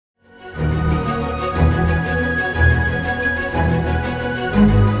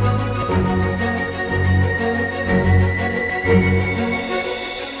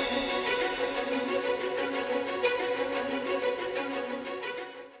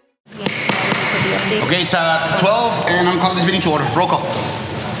Okay, it's 12, and I'm calling this meeting to order. Roll call.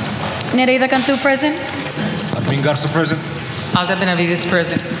 Nereida Cantu present. Admin Garza present. Alda Benavides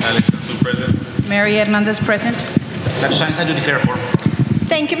present. Alex Cantu present. Mary Hernandez present. Dr. Science, I do declare a quorum.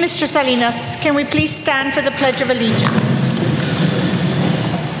 Thank you, Mr. Salinas. Can we please stand for the Pledge of Allegiance?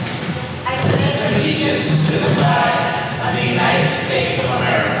 I pledge allegiance to the flag of the United States of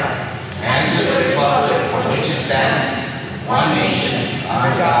America and to the republic for which it stands, one nation,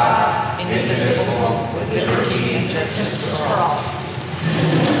 under God, indivisible, with liberty and justice for all.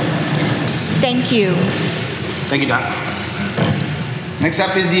 Thank you. Thank you, Doc. Next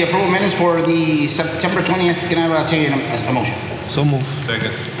up is the approval minutes for the September 20th. Can I take a motion? So moved.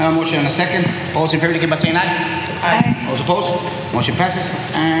 Second. A motion and a second. All those in favor, indicate by saying aye. Aye. All those opposed? Motion passes.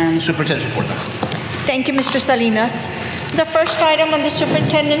 And the superintendent's report. Thank you, Mr. Salinas. The first item on the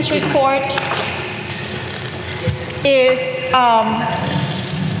superintendent's report is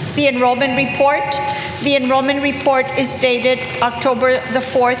the enrollment report. The enrollment report is dated October the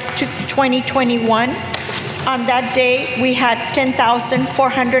 4th, 2021. On that day, we had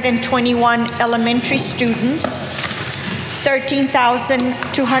 10,421 elementary students,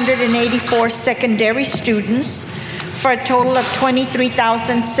 13,284 secondary students, for a total of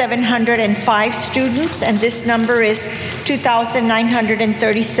 23,705 students, and this number is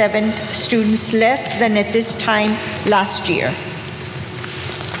 2,937 students less than at this time last year.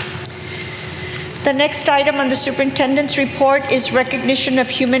 The next item on the superintendent's report is recognition of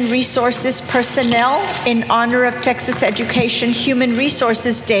human resources personnel in honor of Texas Education Human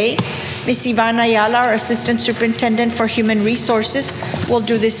Resources Day. Ms. Ivana Ayala, our Assistant Superintendent for Human Resources, will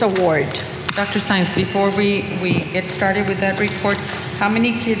do this award. Dr. Science, before we get started with that report, how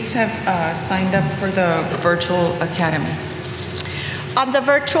many kids have signed up for the virtual academy? On the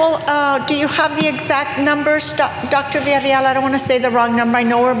virtual, do you have the exact numbers, Dr. Villarreal? I don't want to say the wrong number. I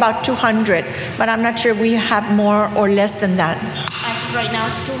know we're about 200, but I'm not sure we have more or less than that. As of right now,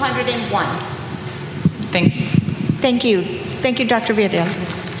 it's 201. Thank you. Thank you. Thank you, Dr. Villarreal.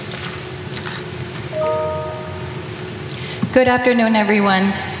 Good afternoon,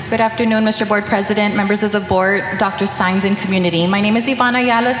 everyone. Good afternoon, Mr. Board President, members of the board, Dr. Science, and community. My name is Ivana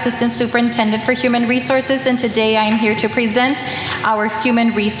Ayala, Assistant Superintendent for Human Resources, and today I am here to present our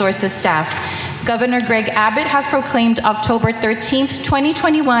Human Resources staff. Governor Greg Abbott has proclaimed October 13th,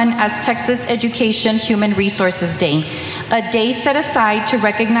 2021 as Texas Education Human Resources Day, a day set aside to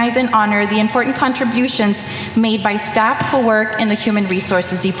recognize and honor the important contributions made by staff who work in the Human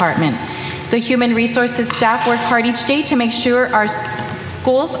Resources Department. The Human Resources staff work hard each day to make sure our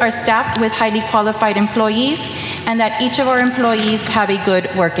schools are staffed with highly qualified employees and that each of our employees have a good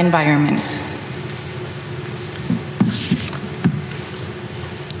work environment.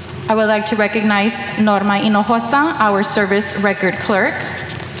 I would like to recognize Norma Hinojosa, our service record clerk,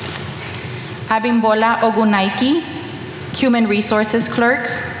 Abimbola Ogunaiki, Human Resources clerk,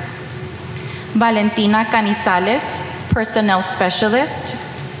 Valentina Canizales, personnel specialist,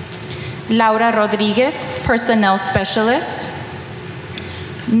 Laura Rodriguez, personnel specialist,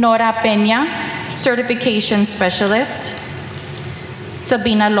 Nora Peña, certification specialist,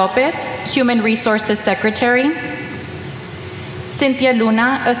 Sabina Lopez, Human Resources Secretary, Cynthia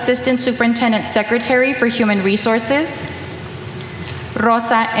Luna, Assistant Superintendent Secretary for Human Resources,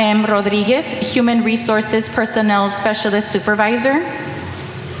 Rosa M. Rodriguez, Human Resources Personnel Specialist Supervisor,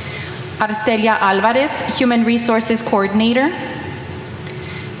 Arcelia Alvarez, Human Resources Coordinator,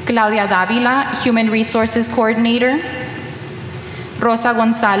 Claudia Davila, Human Resources Coordinator, Rosa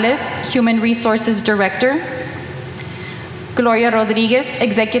Gonzalez, Human Resources Director, Gloria Rodriguez,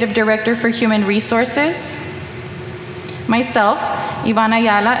 Executive Director for Human Resources, myself, Ivana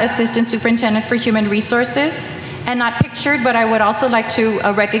Ayala, Assistant Superintendent for Human Resources, and not pictured, but I would also like to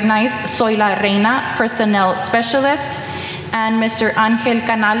recognize Zoila Reina, Personnel Specialist, and Mr. Angel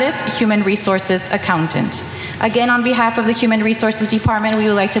Canales, Human Resources Accountant. Again, on behalf of the Human Resources Department, we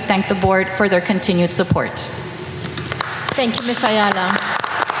would like to thank the board for their continued support. Thank you, Ms. Ayala.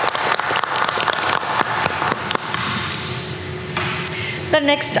 The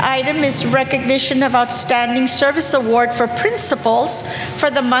next item is recognition of Outstanding Service Award for Principals for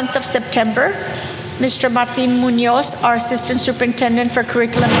the month of September. Mr. Martin Munoz, our Assistant Superintendent for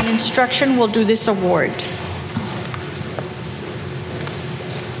Curriculum and Instruction, will do this award.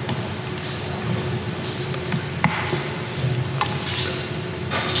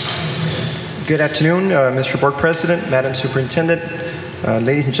 Good afternoon, Mr. Board President, Madam Superintendent,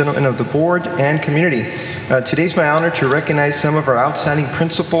 ladies and gentlemen of the board and community. Today's my honor to recognize some of our outstanding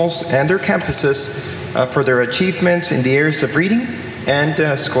principals and their campuses for their achievements in the areas of reading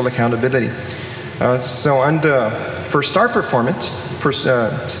and school accountability. So on the, for star performance,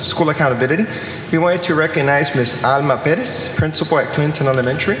 school accountability, we wanted to recognize Ms. Alma Perez, principal at Clinton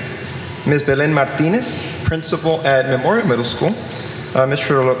Elementary, Ms. Belen Martinez, principal at Memorial Middle School,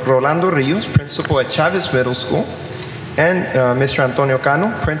 Mr. Rolando Rios, principal at Chavez Middle School, and Mr. Antonio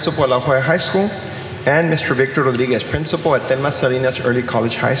Cano, principal at La Jolla High School, and Mr. Victor Rodriguez, principal at Telma Salinas Early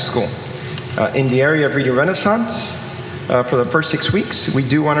College High School. In the area of Reading Renaissance, for the first 6 weeks, we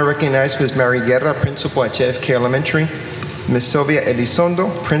do want to recognize Ms. Mary Guerra, principal at JFK Elementary, Ms. Sylvia Elizondo,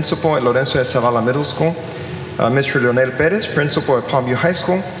 principal at Lorenzo de Zavala Middle School, Mr. Leonel Perez, principal at Palmview High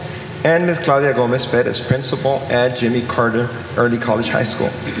School, and Ms. Claudia Gomez Perez, principal at Jimmy Carter Early College High School.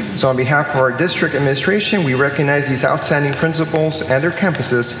 So on behalf of our district administration, we recognize these outstanding principals and their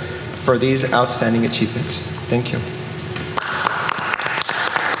campuses for these outstanding achievements. Thank you.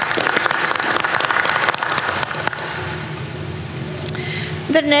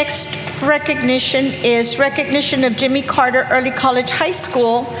 The next recognition is recognition of Jimmy Carter Early College High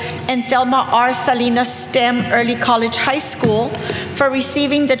School and Thelma R. Salinas STEM Early College High School for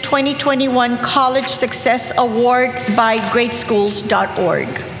receiving the 2021 College Success Award by GreatSchools.org.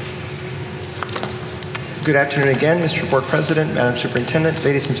 Good afternoon again, Mr. Board President, Madam Superintendent,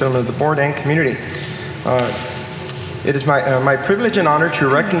 ladies and gentlemen of the board and community. It is my privilege and honor to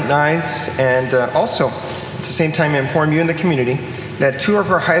recognize and also at the same time inform you in the community that 2 of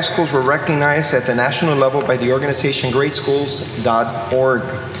our high schools were recognized at the national level by the organization GreatSchools.org.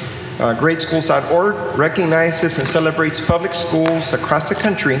 GreatSchools.org recognizes and celebrates public schools across the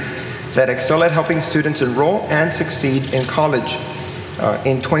country that excel at helping students enroll and succeed in college.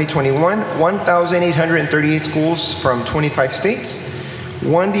 In 2021, 1,838 schools from 25 states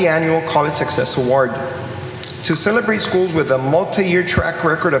won the annual College Success Award. To celebrate schools with a multi-year track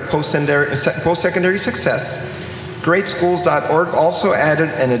record of post-secondary success, GreatSchools.org also added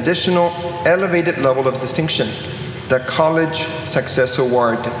an additional elevated level of distinction, the College Success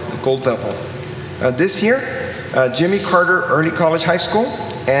Award, the gold level. This year, Jimmy Carter Early College High School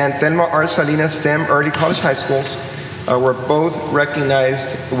and Thelma R. Salinas STEM Early College High Schools were both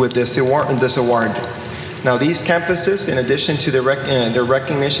recognized with this award. Now, these campuses, in addition to their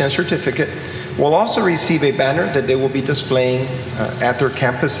recognition and certificate, will also receive a banner that they will be displaying at their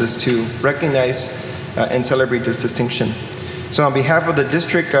campuses to recognize and celebrate this distinction. So on behalf of the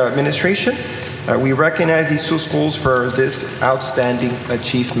district administration, we recognize these 2 schools for this outstanding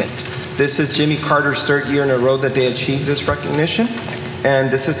achievement. This is Jimmy Carter's 3rd year in a row that they achieved this recognition, and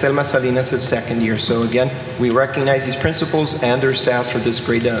this is Thelma Salinas' 2nd year. So again, we recognize these principals and their staff for this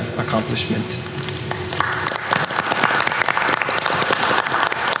great accomplishment.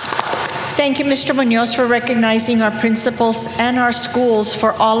 Thank you, Mr. Munoz, for recognizing our principals and our schools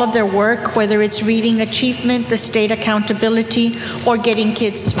for all of their work, whether it's reading achievement, the state accountability, or getting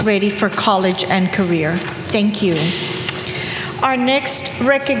kids ready for college and career. Thank you. Our next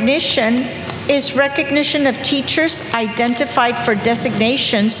recognition is recognition of teachers identified for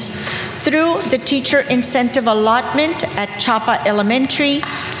designations through the teacher incentive allotment at Chapa Elementary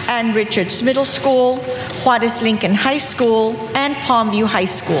and Richards Middle School, Juarez Lincoln High School, and Palmview High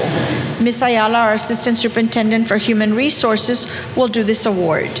School. Ms. Ayala, our Assistant Superintendent for Human Resources, will do this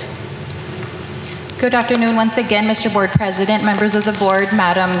award. Good afternoon once again, Mr. Board President, members of the board,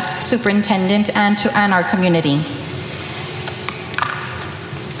 Madam Superintendent, and our community.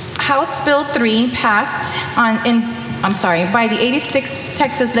 House Bill 3 passed by the 86th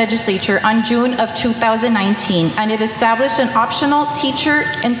Texas Legislature on June of 2019, and it established an optional teacher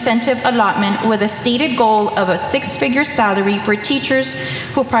incentive allotment with a stated goal of a 6-figure salary for teachers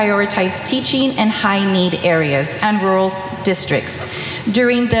who prioritize teaching in high-need areas and rural districts.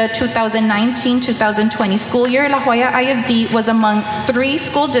 During the 2019-2020 school year, La Jolla ISD was among 3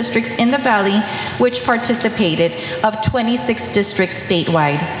 school districts in the Valley which participated of 26 districts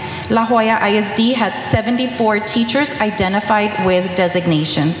statewide. La Jolla ISD had 74 teachers identified with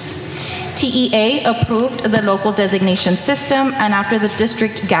designations. TEA approved the local designation system, and after the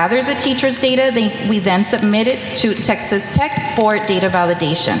district gathers the teacher's data, we then submit it to Texas Tech for data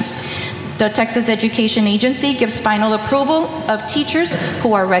validation. The Texas Education Agency gives final approval of teachers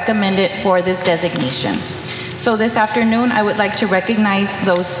who are recommended for this designation. So this afternoon, I would like to recognize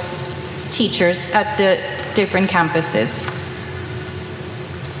those teachers at the different campuses.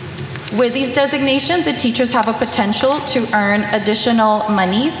 With these designations, the teachers have a potential to earn additional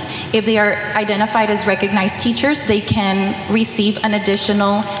monies. If they are identified as recognized teachers, they can receive an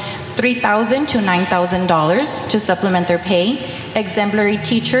additional $3,000 to $9,000 to supplement their pay. Exemplary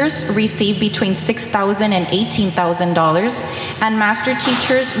teachers receive between $6,000 and $18,000, and master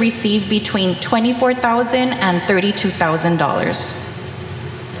teachers receive between $24,000 and $32,000.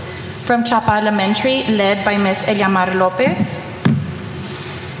 From Chapa Elementary, led by Ms. Eliamar Lopez.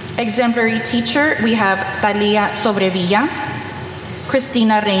 Exemplary teacher, we have Talia Sobrevilla,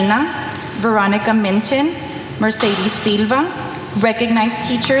 Cristina Reina, Veronica Minton, Mercedes Silva. Recognized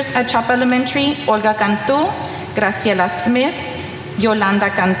teachers at Chapa Elementary, Olga Cantu, Graciela Smith, Yolanda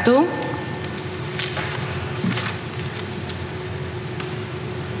Cantu.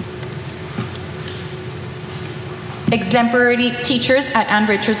 Exemplary teachers at Ann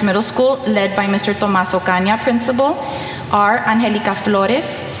Richards Middle School, led by Mr. Tomas Ocaña, principal, are Angelica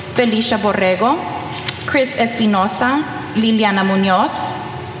Flores, Felicia Borrego, Chris Espinosa, Liliana Muñoz,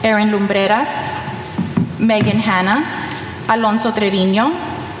 Erin Lumbreras, Megan Hanna, Alonso Treviño,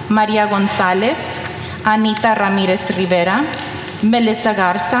 Maria Gonzalez, Anita Ramirez Rivera, Melissa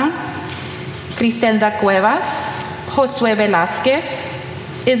Garza, Criselda Cuevas, Josué Velázquez,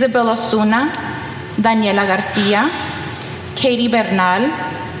 Isabel Osuna, Daniela Garcia, Katie Bernal,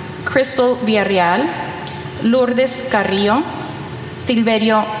 Crystal Villarreal, Lourdes Carrillo,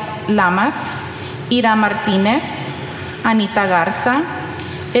 Silverio Lamas, Ira Martinez, Anita Garza,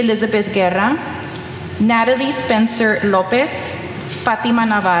 Elizabeth Guerra, Natalie Spencer Lopez, Fatima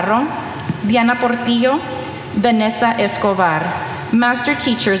Navarro, Diana Portillo, Vanessa Escobar. Master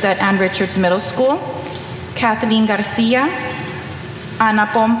teachers at Ann Richards Middle School, Kathleen Garcia, Ana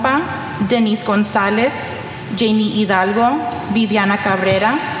Pompa, Denise Gonzalez, Jamie Hidalgo, Viviana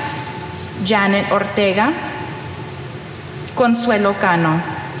Cabrera, Janet Ortega, Consuelo Cano.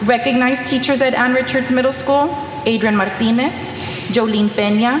 Recognized teachers at Ann Richards Middle School, Adrian Martinez, Jolene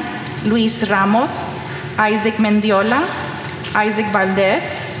Peña, Luis Ramos, Isaac Mendiola, Isaac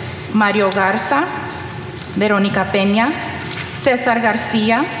Valdez, Mario Garza, Verónica Peña, César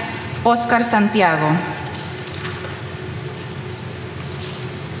García, Oscar Santiago.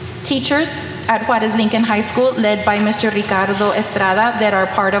 Teachers at Juarez Lincoln High School, led by Mr. Ricardo Estrada, that are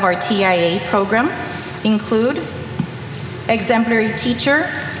part of our TIA program, include exemplary teacher,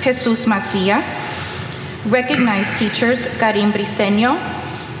 Jesus Macias, recognized teachers, Karim Briceño,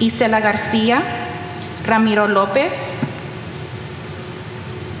 Isela Garcia, Ramiro Lopez.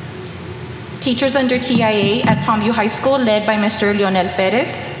 Teachers under TIA at Palmview High School, led by Mr. Leonel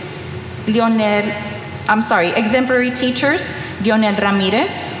Perez, exemplary teachers, Leonel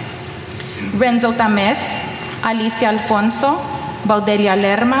Ramirez, Renzo Tamez, Alicia Alfonso, Baudelia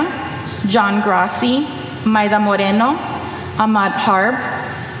Lerma, John Grassi, Maida Moreno, Ahmad Harb,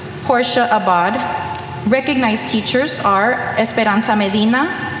 Portia Abad. Recognized teachers are Esperanza Medina,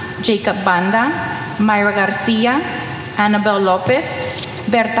 Jacob Banda, Myra Garcia, Annabel Lopez,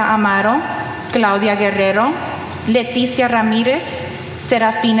 Berta Amaro, Claudia Guerrero, Leticia Ramirez,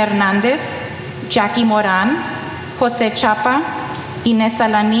 Serafín Hernández, Jackie Moran, José Chapa, Inés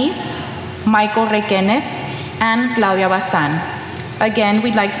Alanis, Michael Requenes, and Claudia Bazan. Again,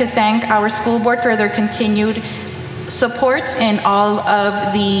 we'd like to thank our school board for their continued support in all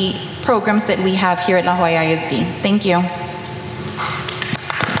of the programs that we have here at La Joya ISD. Thank you.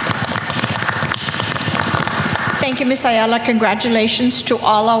 Thank you, Ms. Ayala. Congratulations to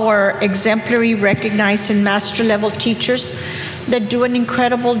all our exemplary, recognized, and master level teachers that do an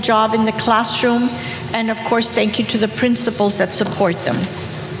incredible job in the classroom. And of course, thank you to the principals that support them.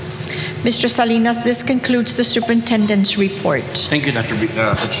 Mr. Salinas, this concludes the superintendent's report. Thank you, Dr.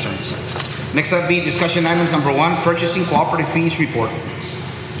 Sainz. Next up be discussion item number 1, purchasing cooperative fees report.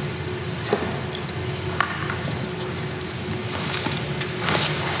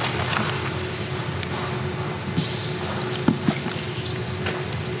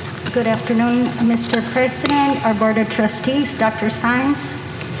 Good afternoon, Mr. President, our Board of Trustees, Dr. Sainz,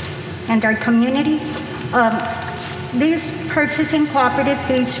 and our community. This purchasing cooperative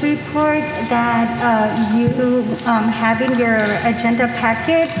fees report that you have in your agenda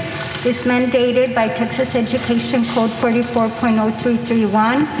packet is mandated by Texas Education Code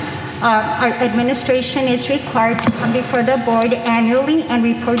 44.0331. Our administration is required to come before the board annually and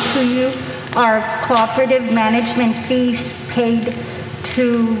report to you our cooperative management fees paid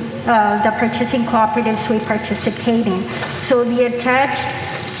to the purchasing cooperatives we participate in. So the attached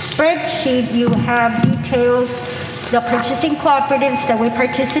spreadsheet, you have details the purchasing cooperatives that we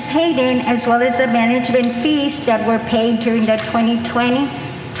participate in, as well as the management fees that were paid during the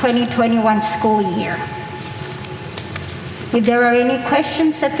 2020-2021 school year. If there are any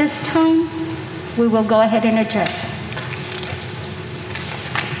questions at this time, we will go ahead and address them.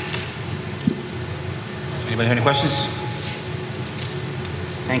 Anybody have any questions?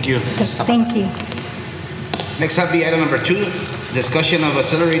 Thank you. Thank you. Next up be item number 2, discussion of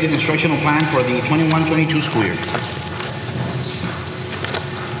accelerated instructional plan for the 21-22 school year.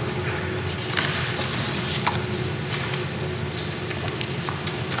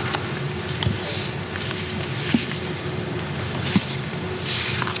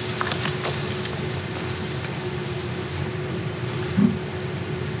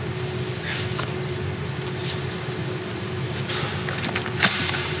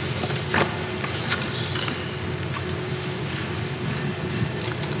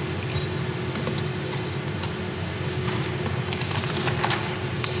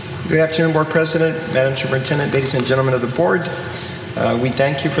 Good afternoon, Board President, Madam Superintendent, ladies and gentlemen of the Board. We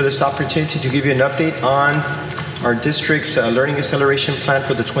thank you for this opportunity to give you an update on our district's Learning Acceleration Plan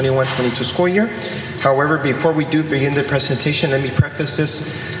for the 21-22 school year. However, before we do begin the presentation, let me preface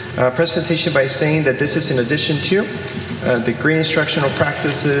this presentation by saying that this is in addition to the green instructional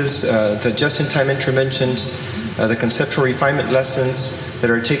practices, the just-in-time interventions, the conceptual refinement lessons that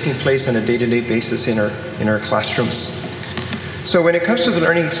are taking place on a day-to-day basis in our classrooms. So when it comes to the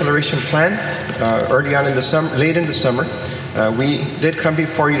Learning Acceleration Plan, early on in the summer, late in the summer, we did come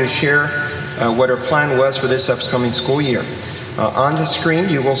before you to share what our plan was for this upcoming school year. On the screen,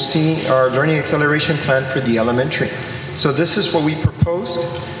 you will see our Learning Acceleration Plan for the elementary. So this is what we proposed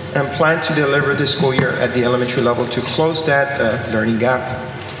and plan to deliver this school year at the elementary level to close that learning gap.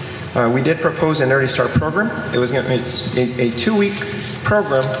 We did propose an early start program. It was a 2-week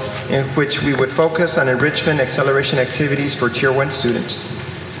program in which we would focus on enrichment acceleration activities for Tier 1 students.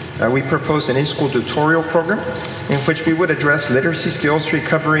 We proposed an in-school tutorial program in which we would address literacy skills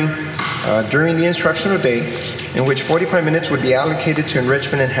recovery during the instructional day, in which 45 minutes would be allocated to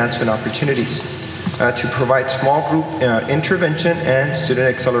enrichment enhancement opportunities to provide small group intervention and student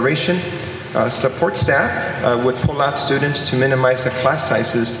acceleration. Support staff would pull out students to minimize the class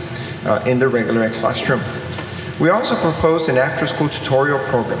sizes in the regular ed classroom. We also proposed an after-school tutorial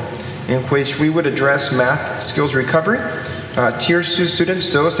program in which we would address math skills recovery, Tier 2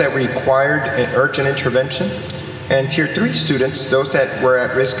 students, those that required an urgent intervention, and Tier 3 students, those that were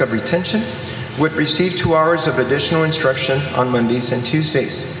at risk of retention, would receive 2 hours of additional instruction on Mondays and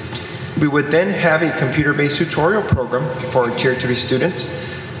Tuesdays. We would then have a computer-based tutorial program for our Tier 3 students,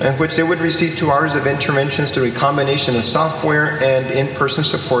 in which they would receive 2 hours of interventions through a combination of software and in-person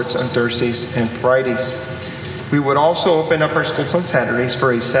supports on Thursdays and Fridays. We would also open up our schools on Saturdays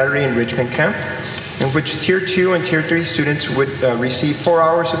for a Saturday enrichment camp, in which Tier 2 and Tier 3 students would receive 4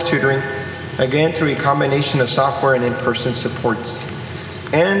 hours of tutoring, again through a combination of software and in-person supports.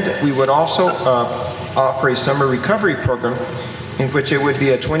 And we would also offer a summer recovery program, in which it would be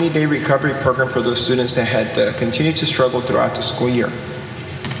a 20-day recovery program for those students that had continued to struggle throughout the school year.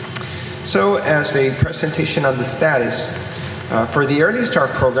 So as a presentation on the status, for the Early Start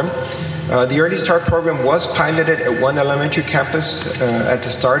program, the Early Start program was piloted at one elementary campus at the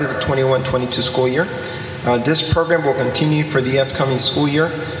start of the 21-22 school year. This program will continue for the upcoming school year.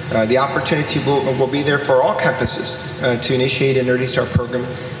 The opportunity will be there for all campuses to initiate an Early Start program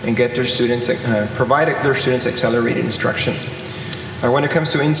and get their students, provide their students accelerated instruction. When it comes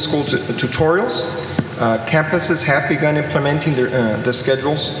to in-school tutorials, campuses have begun implementing the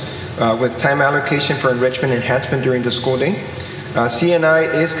schedules with time allocation for enrichment enhancement during the school day.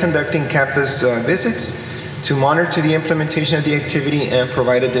 CNI is conducting campus visits to monitor the implementation of the activity and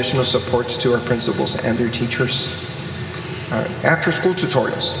provide additional supports to our principals and their teachers. After-school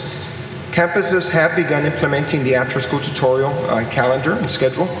tutorials. Campuses have begun implementing the after-school tutorial calendar and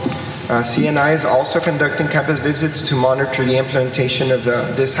schedule. CNI is also conducting campus visits to monitor the implementation of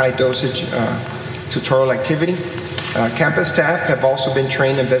this high-dosage tutorial activity. Campus staff have also been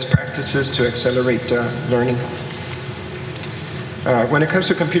trained in best practices to accelerate learning. When it comes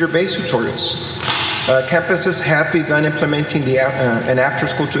to computer-based tutorials, campuses have begun implementing an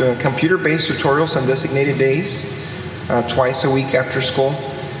after-school computer-based tutorials on designated days, twice a week after school.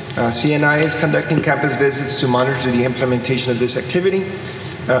 CNI is conducting campus visits to monitor the implementation of this activity,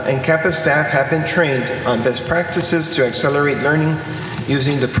 and campus staff have been trained on best practices to accelerate learning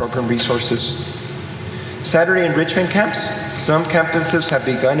using the program resources. Saturday enrichment camps. Some campuses have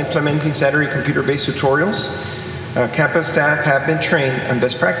begun implementing Saturday computer-based tutorials. Campus staff have been trained on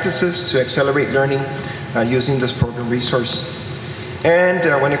best practices to accelerate learning using this program resource. And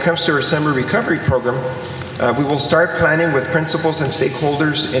when it comes to our summer recovery program, we will start planning with principals and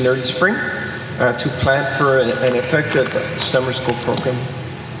stakeholders in early spring to plan for an effective summer school program.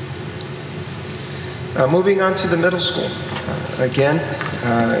 Moving on to the middle school. Again,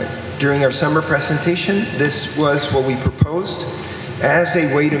 during our summer presentation, this was what we proposed as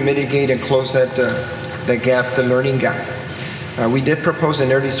a way to mitigate and close that gap, the learning gap. We did propose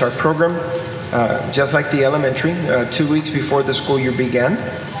an early start program, just like the elementary, 2 weeks before the school year began.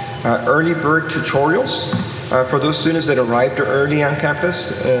 Early bird tutorials. For those students that arrived early on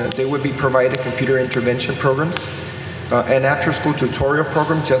campus, they would be provided computer intervention programs. An after-school tutorial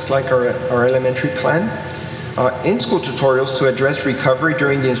program, just like our elementary plan. In-school tutorials to address recovery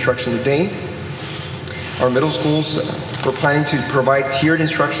during the instructional day. Our middle schools were planning to provide tiered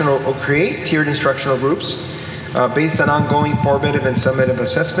instructional or create tiered instructional groups based on ongoing formative and summative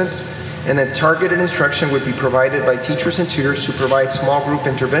assessments, and then targeted instruction would be provided by teachers and tutors to provide small group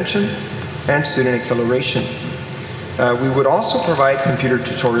intervention and student acceleration. We would also provide computer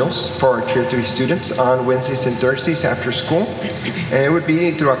tutorials for our Tier 3 students on Wednesdays and Thursdays after school. And it would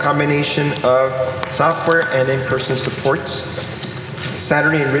be through a combination of software and in-person supports.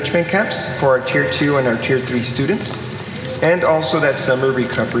 Saturday enrichment camps for our Tier 2 and our Tier 3 students, and also that summer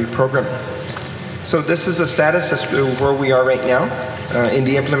recovery program. So this is the status as to where we are right now in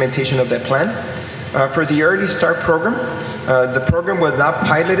the implementation of that plan. For the Early Start program, the program was not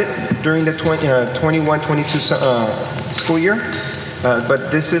piloted during the 21-22 school year,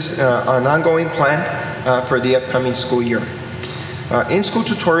 but this is an ongoing plan for the upcoming school year. In-school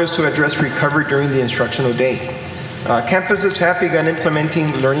tutorials to address recovery during the instructional day. Campuses have begun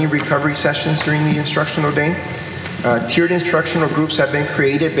implementing learning recovery sessions during the instructional day. Tiered instructional groups have been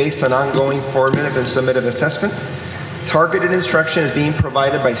created based on ongoing formative and summative assessment. Targeted instruction is being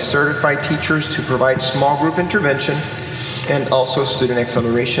provided by certified teachers to provide small group intervention and also student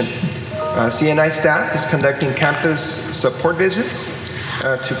acceleration. CNI staff is conducting campus support visits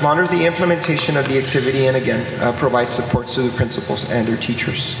to monitor the implementation of the activity and again provide support to the principals and their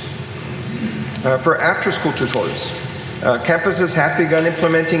teachers. For after-school tutorials, campuses have begun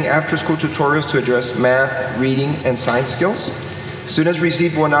implementing after-school tutorials to address math, reading, and science skills. Students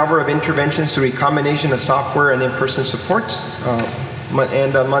receive 1 hour of interventions through a combination of software and in-person support,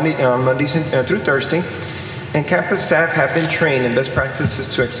 Mondays through Thursday. And campus staff have been trained in best practices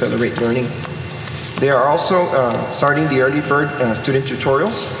to accelerate learning. They are also starting the Early Bird student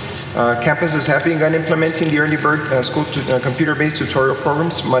tutorials. Campuses have begun implementing the Early Bird computer-based tutorial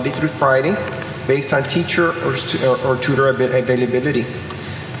programs Monday through Friday, based on teacher or tutor availability.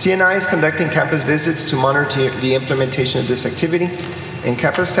 CNI is conducting campus visits to monitor the implementation of this activity, and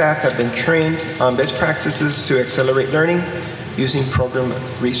campus staff have been trained on best practices to accelerate learning using program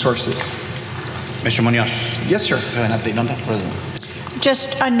resources. Mr. Munoz. Yes, sir. You have an update on that for the...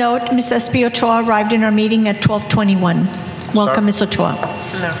 Just a note, Ms. Espy Ochoa arrived in our meeting at 12:21. Welcome, Ms. Ochoa.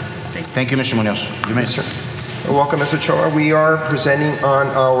 Hello. Thank you, Mr. Munoz. You may. Yes, sir. Welcome, Ms. Ochoa. We are presenting on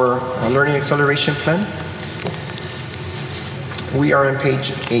our learning acceleration plan. We are on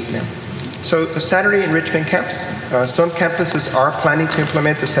page 8 now. So the Saturday enrichment camps. Some campuses are planning to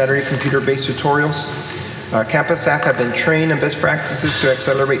implement the Saturday computer-based tutorials. Campus staff have been trained in best practices to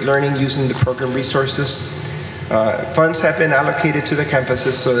accelerate learning using the program resources. Funds have been allocated to the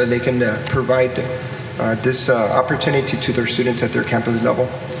campuses so that they can provide this opportunity to their students at their campus level.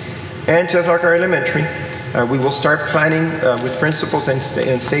 And just like our elementary, we will start planning with principals and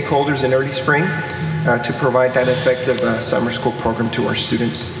stakeholders in early spring to provide that effective summer school program to our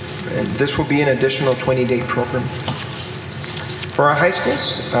students. And this will be an additional 20-day program. For our high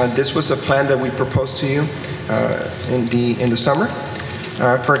schools, this was a plan that we proposed to you in the summer.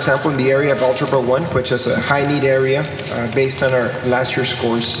 For example, in the area of Algebra 1, which is a high-need area based on our last year's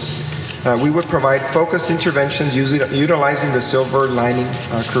scores, we would provide focused interventions utilizing the Silver Lining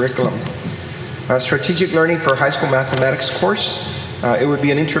curriculum. Strategic learning for high school mathematics course. It would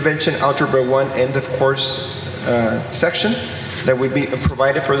be an intervention Algebra 1 end of course section that would be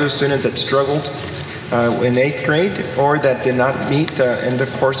provided for those students that struggled in 8th grade or that did not meet the end of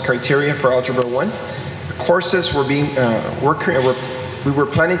course criteria for Algebra 1. The courses were being, we were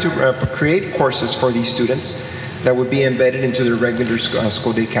planning to create courses for these students that would be embedded into their regular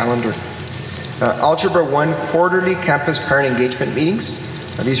school day calendar. Algebra 1 quarterly campus parent engagement meetings.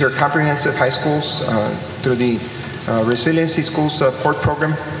 These are comprehensive high schools through the Resiliency School Support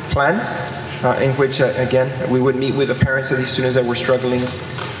Program plan, in which, again, we would meet with the parents of these students that were struggling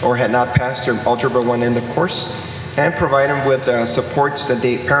or had not passed their Algebra 1 end of course, and provide them with supports that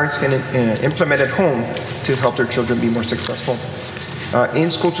parents can implement at home to help their children be more successful.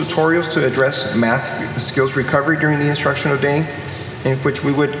 In-school tutorials to address math skills recovery during the instructional day, in which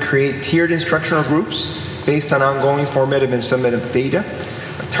we would create tiered instructional groups based on ongoing formative and summative data.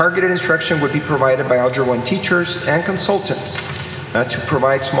 Targeted instruction would be provided by Algebra 1 teachers and consultants to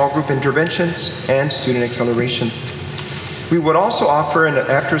provide small group interventions and student acceleration. We would also offer an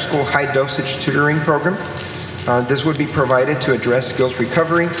after-school high-dosage tutoring program. This would be provided to address skills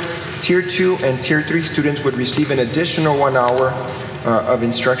recovery. Tier 2 and Tier 3 students would receive an additional 1 hour of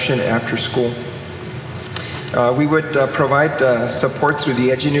instruction after school. We would provide support through the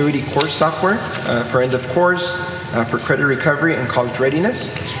Edgenuity course software for end of course, for credit recovery and college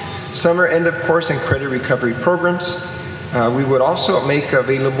readiness, summer end of course and credit recovery programs. We would also make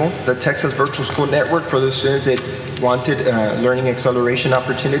available the Texas Virtual School Network for those students that wanted learning acceleration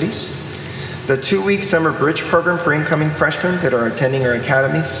opportunities. The 2-week summer bridge program for incoming freshmen that are attending our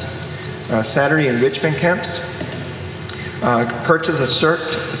academies, Saturday enrichment camps, purchase a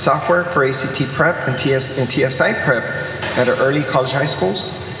CERT software for ACT prep and TSI prep at our early college high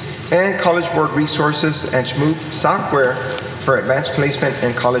schools, and College Board resources and smooth software for advanced placement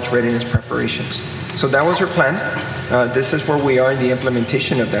and college readiness preparations. So that was our plan. This is where we are in the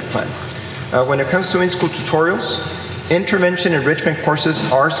implementation of that plan. When it comes to in-school tutorials, intervention enrichment courses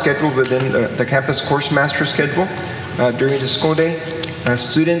are scheduled within the campus course master schedule during the school day.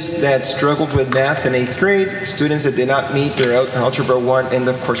 Students that struggled with math in 8th grade, students that did not meet their Algebra 1 end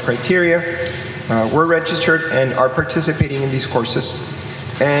of course criteria, were registered and are participating in these courses.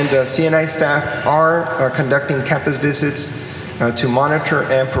 And CNI staff are conducting campus visits to monitor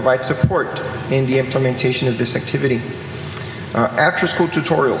and provide support in the implementation of this activity. After-school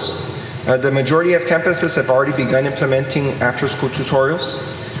tutorials. The majority of campuses have already begun implementing after-school tutorials.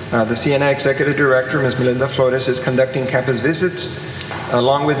 The CNI Executive Director, Ms. Melinda Flores, is conducting campus visits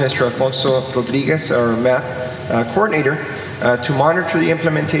along with Mr. Alfonso Rodriguez, our math coordinator, to monitor the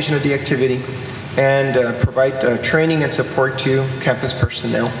implementation of the activity and provide training and support to campus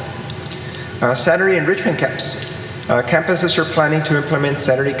personnel. Saturday enrichment camps. Campuses are planning to implement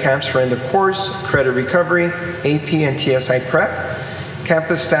Saturday camps for end of course, credit recovery, AP and TSI prep.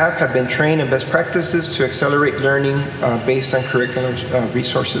 Campus staff have been trained in best practices to accelerate learning based on curriculum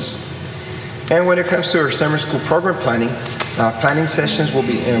resources. And when it comes to our summer school program planning, planning sessions will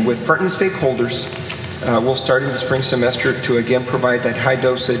be with pertinent stakeholders. We'll start in the spring semester to again provide that high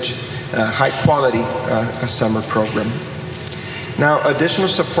dosage, high quality summer program. Now, additional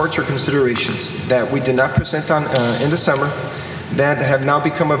supports or considerations that we did not present on in the summer that have now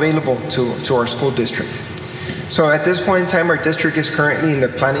become available to our school district. So at this point in time, our district is currently in the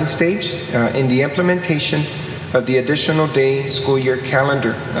planning stage in the implementation of the additional day school year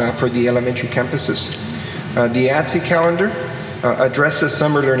calendar for the elementary campuses. The ATSI calendar addresses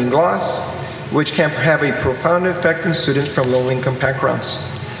summer learning loss, which can have a profound effect on students from low-income backgrounds.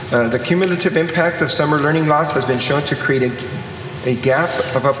 The cumulative impact of summer learning loss has been shown to create a gap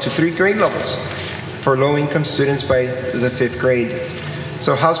of up to 3 grade levels for low-income students by the 5th grade.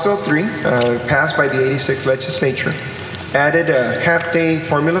 So House Bill 3, passed by the 86th legislature, added a half-day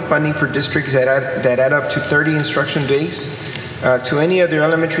formula funding for districts that add up to 30 instruction days to any of their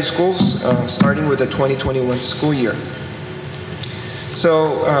elementary schools, starting with the 2021 school year.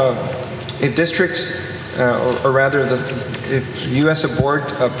 So if districts, or rather if you as a board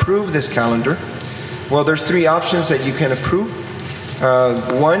approve this calendar, well, there's 3 options that you can approve.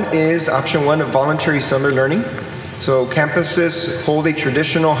 One is option 1 of voluntary summer learning. So campuses hold a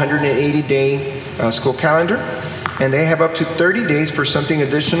traditional 180-day school calendar, and they have up to 30 days for something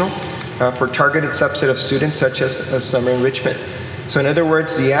additional for targeted subset of students, such as summer enrichment. So in other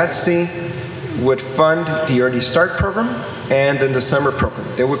words, the ATSI would fund the Early Start program and then the summer program.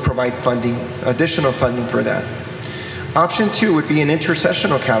 They would provide funding, additional funding for that. Option 2 would be an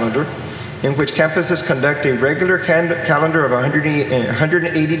intersessional calendar, in which campuses conduct a regular calendar of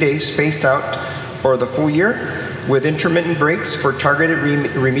 180 days spaced out for the full year, with intermittent breaks for targeted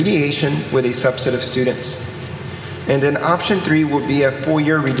remediation with a subset of students. And then option 3 will be a full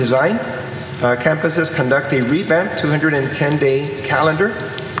year redesign. Campuses conduct a revamped 210-day calendar,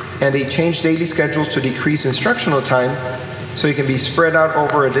 and they change daily schedules to decrease instructional time so it can be spread out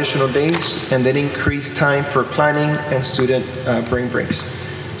over additional days and then increase time for planning and student brain breaks.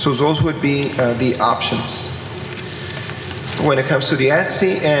 So those would be the options. When it comes to the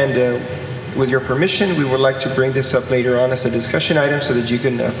ATSI, and with your permission, we would like to bring this up later on as a discussion item so that you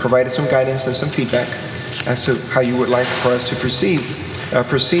can provide us some guidance and some feedback as to how you would like for us to proceed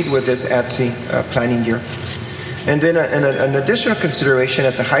with this ATSI planning year. And then an additional consideration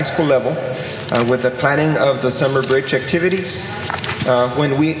at the high school level with the planning of the summer bridge activities.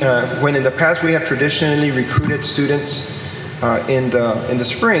 When in the past we have traditionally recruited students in the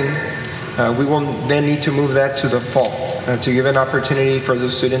spring, we will then need to move that to the fall to give an opportunity for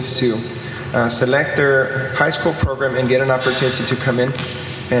those students to select their high school program and get an opportunity to come in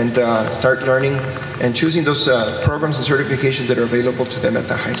and start learning and choosing those programs and certifications that are available to them at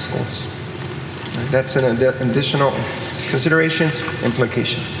the high schools. That's an additional considerations,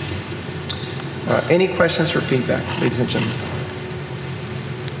 implication. Any questions or feedback, ladies and gentlemen?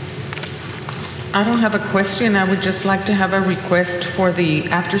 I don't have a question. I would just like to have a request for the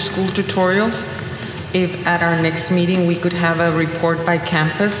after-school tutorials. If at our next meeting we could have a report by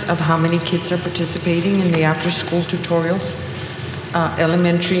campus of how many kids are participating in the after-school tutorials,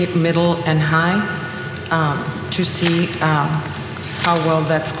 elementary, middle, and high, to see how well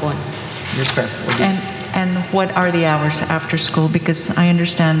that's going. Yes, ma'am. And what are the hours after school? Because I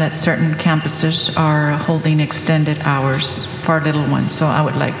understand that certain campuses are holding extended hours for our little ones, so I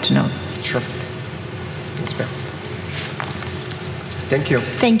would like to know. Sure. Yes, ma'am. Thank you.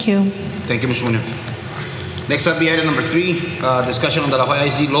 Thank you. Thank you, Ms. Munoz. Next up, be item number 3, discussion on the La Jolla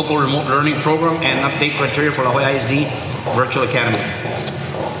ISD local remote learning program and update criteria for La Jolla ISD virtual academy.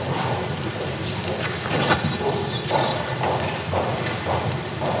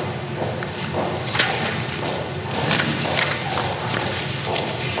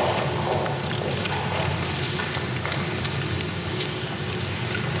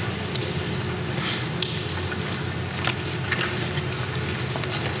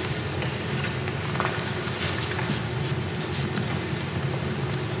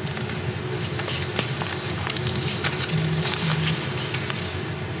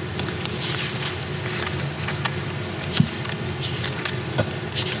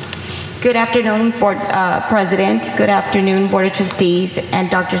 Good afternoon, Board President. Good afternoon, Board of Trustees and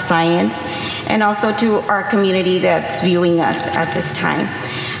Dr. Science, and also to our community that's viewing us at this time.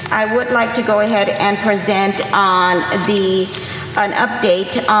 I would like to go ahead and present on an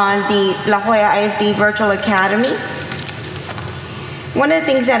update on the La Jolla ISD Virtual Academy. One of the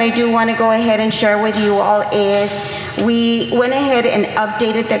things that I do want to go ahead and share with you all is we went ahead and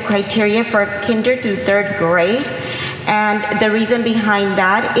updated the criteria for kinder through 3rd grade. And the reason behind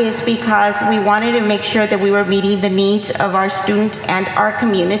that is because we wanted to make sure that we were meeting the needs of our students and our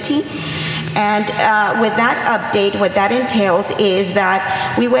community. And with that update, what that entails is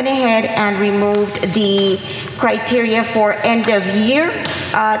that we went ahead and removed the criteria for end of year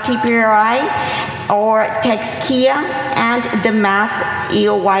TPRI or TextKia and the math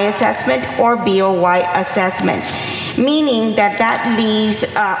EOY assessment or BOY assessment, meaning that that leaves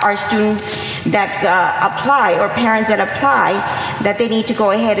our students that apply or parents that apply that they need to go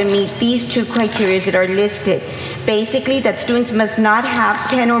ahead and meet these 2 criteria that are listed. Basically, that students must not have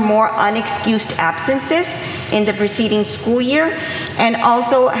 10 or more unexcused absences in the preceding school year and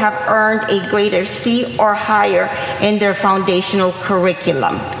also have earned a grade of C or higher in their foundational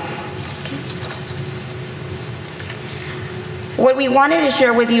curriculum. What we wanted to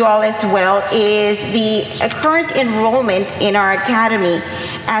share with you all as well is the current enrollment in our academy.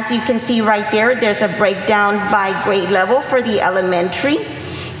 As you can see right there, there's a breakdown by grade level for the elementary,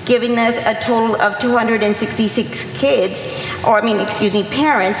 giving us a total of 266 kids,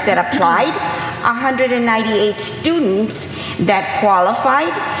 parents that applied, 198 students that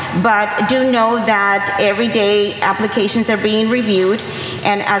qualified, but do know that every day applications are being reviewed,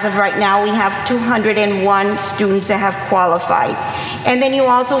 and as of right now, we have 201 students that have qualified. And then you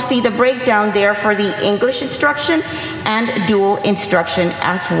also see the breakdown there for the English instruction and dual instruction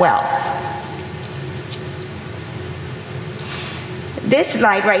as well. This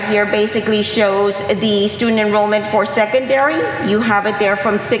slide right here basically shows the student enrollment for secondary. You have it there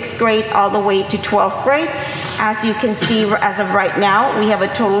from 6th grade all the way to 12th grade. As you can see, as of right now, we have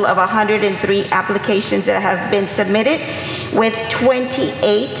a total of 103 applications that have been submitted, with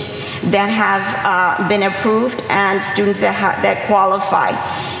 28 that have been approved and students that qualify.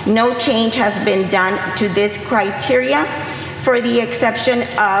 No change has been done to this criteria, for the exception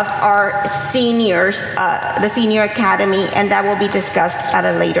of our seniors, the senior academy, and that will be discussed at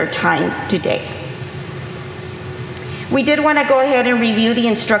a later time today. We did want to go ahead and review the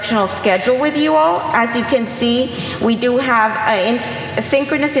instructional schedule with you all. As you can see, we do have a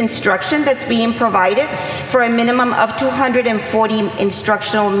synchronous instruction that's being provided for a minimum of 240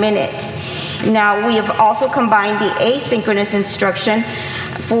 instructional minutes. Now, we have also combined the asynchronous instruction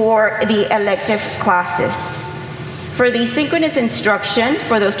for the elective classes. For the synchronous instruction,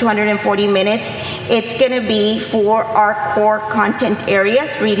 for those 240 minutes, it's going to be for our core content areas,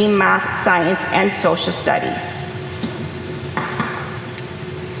 reading, math, science, and social studies.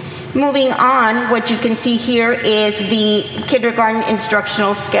 Moving on, what you can see here is the kindergarten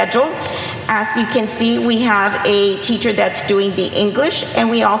instructional schedule. As you can see, we have a teacher that's doing the English, and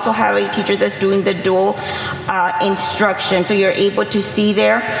we also have a teacher that's doing the dual instruction. So you're able to see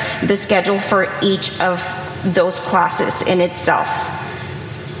there the schedule for each of those classes in itself.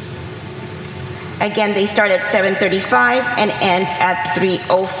 Again, they start at 7:35 and end at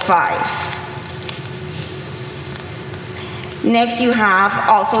 3:05. Next, you have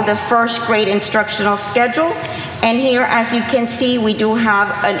also the 1st grade instructional schedule. And here, as you can see, we do have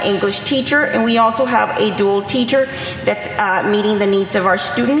an English teacher, and we also have a dual teacher that's meeting the needs of our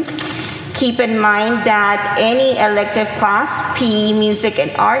students. Keep in mind that any elective class, PE, music,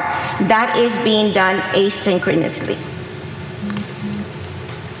 and art, that is being done asynchronously.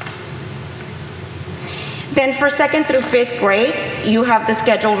 Then for 2nd through 5th grade, you have the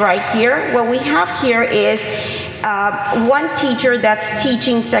schedule right here. What we have here is one teacher that's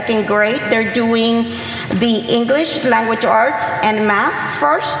teaching second grade. They're doing the English, language arts, and math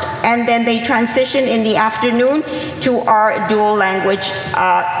first, and then they transition in the afternoon to our dual language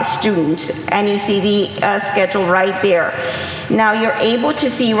students. And you see the schedule right there. Now you're able to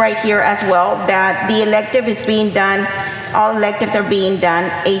see right here as well that the elective is being done, all electives are being done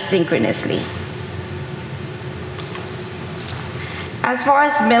asynchronously. As far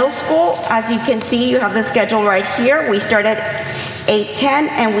as middle school, as you can see, you have the schedule right here. We start at 8:10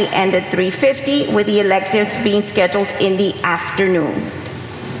 and we end at 3:50 with the electives being scheduled in the afternoon.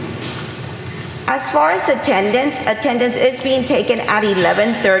 As far as attendance is being taken at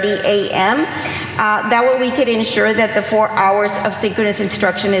 11:30 a.m. That way we could ensure that the 4 hours of synchronous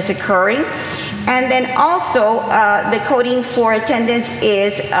instruction is occurring. And then also the coding for attendance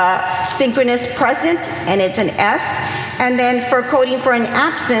is synchronous present, and it's an S. And then for coding for an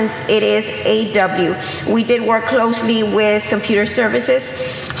absence, it is AW. We did work closely with computer services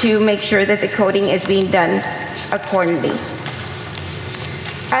to make sure that the coding is being done accordingly.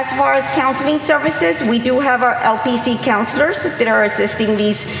 As far as counseling services, we do have our LPC counselors that are assisting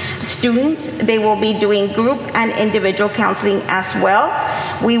these students. They will be doing group and individual counseling as well.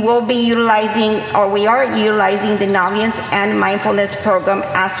 We will be utilizing, or we are utilizing, the Navient and mindfulness program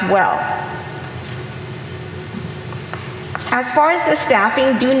as well. As far as the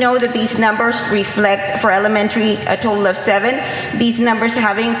staffing, do know that these numbers reflect for elementary a total of 7. These numbers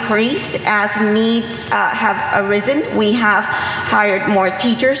have increased as needs have arisen. We have hired more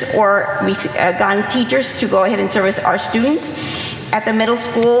teachers or gotten teachers to go ahead and service our students. At the middle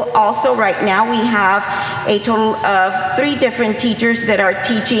school also right now we have a total of 3 different teachers that are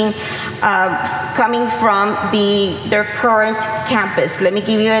teaching coming from their current campus. Let me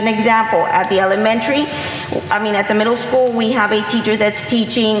give you an example. At the at the middle school, we have a teacher that's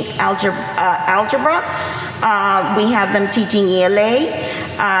teaching algebra. We have them teaching ELA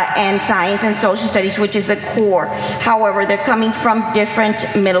and science and social studies, which is the core. However, they're coming from different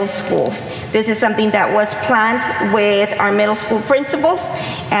middle schools. This is something that was planned with our middle school principals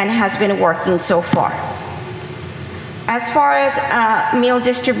and has been working so far. As far as meal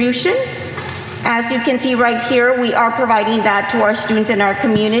distribution, as you can see right here, we are providing that to our students in our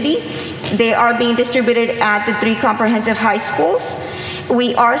community. They are being distributed at the 3 comprehensive high schools.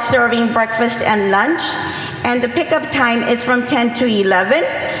 We are serving breakfast and lunch, and the pickup time is from 10 to 11.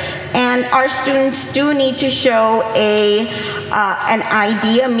 And our students do need to show an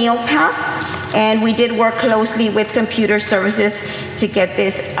ID, a meal pass, and we did work closely with computer services to get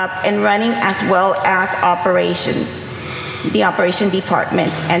this up and running, as well as the operation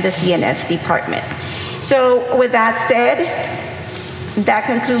department and the CNS department. So with that said, that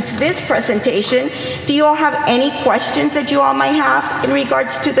concludes this presentation. Do you all have any questions that you all might have in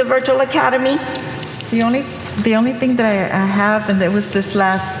regards to the virtual academy? The only thing that I have, and it was this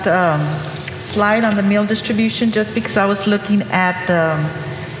last slide on the meal distribution, just because I was looking at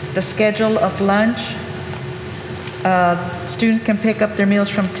the schedule of lunch. Students can pick up their meals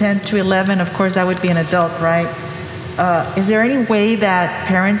from 10 to 11. Of course, that would be an adult, right? Is there any way that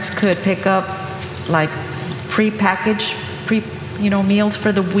parents could pick up like pre-packaged, meals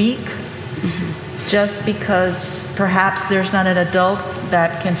for the week? Mm-hmm. Just because perhaps there's not an adult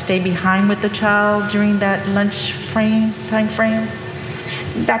that can stay behind with the child during that lunch time frame?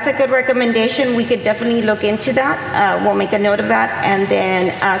 That's a good recommendation. We could definitely look into that. We'll make a note of that and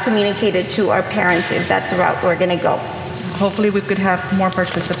then communicate it to our parents if that's the route we're going to go. Hopefully we could have more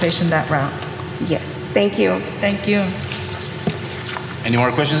participation that route. Yes. Thank you. Thank you. Any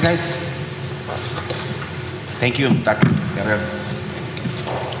more questions, guys? Thank you, Dr. Gabriel.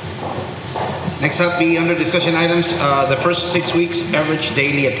 Next up, be under discussion items, the first 6 weeks average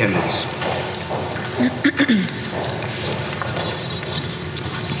daily attendance.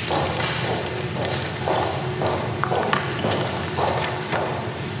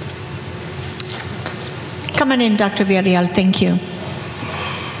 Come on in, Dr. Villarreal. Thank you.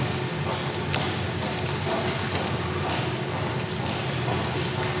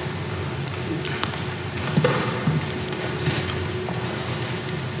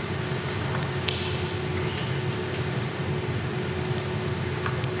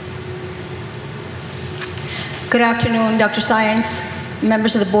 Good afternoon, Dr. Science,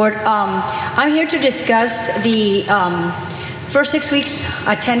 members of the board. I'm here to discuss the first 6 weeks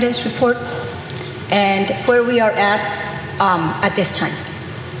attendance report and where we are at this time.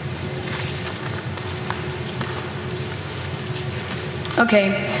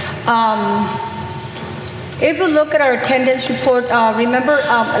 Okay. If we look at our attendance report, remember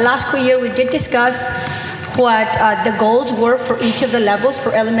last school year we did discuss what the goals were for each of the levels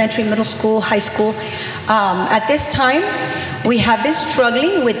for elementary, middle school, high school. At this time, we have been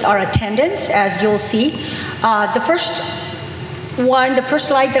struggling with our attendance, as you'll see. The first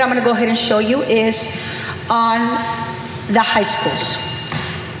slide that I'm going to go ahead and show you is on the high schools.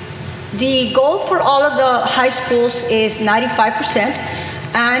 The goal for all of the high schools is 95%,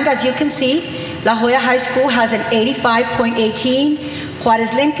 and as you can see, La Jolla High School has an 85.18,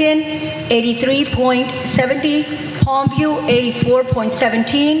 Juarez Lincoln 83.70, Palmview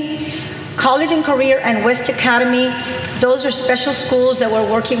 84.17, College and Career and West Academy, those are special schools that we're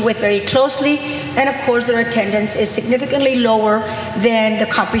working with very closely, and of course their attendance is significantly lower than the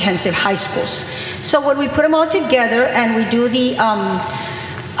comprehensive high schools. So when we put them all together and we do the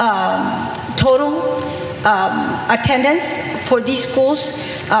total attendance for these schools,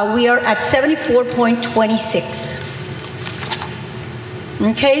 we are at 74.26.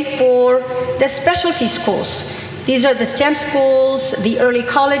 Okay, for the specialty schools, these are the STEM schools, the early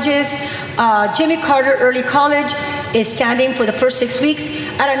colleges. Jimmy Carter Early College is standing for the first 6 weeks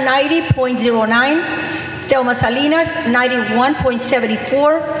at a 90.09. Thelma Salinas,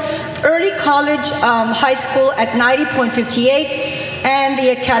 91.74. Early College High School at 90.58. And the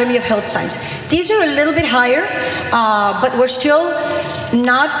Academy of Health Science. These are a little bit higher, but we're still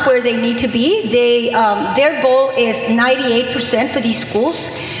not where they need to be. Their goal is 98% for these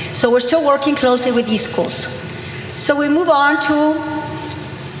schools, so we're still working closely with these schools. So we move on to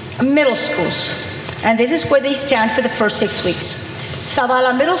middle schools, and this is where they stand for the first 6 weeks.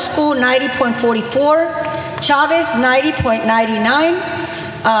 Zavala Middle School, 90.44, Chavez, 90.99,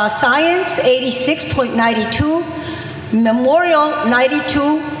 Science, 86.92, Memorial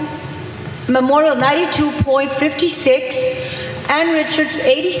 92.56, Ann Richards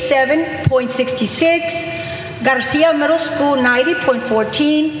 87.66, Garcia Middle School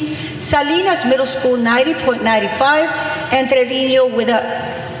 90.14, Salinas Middle School 90.95, and Trevino with a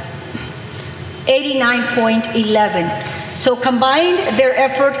 89.11. So combined, their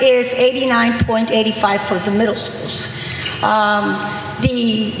effort is 89.85 for the middle schools.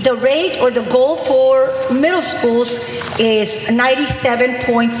 The rate or the goal for middle schools is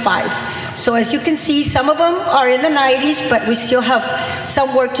 97.5. So as you can see, some of them are in the 90s, but we still have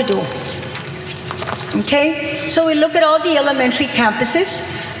some work to do. Okay, so we look at all the elementary campuses,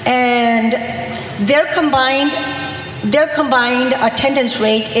 and their combined attendance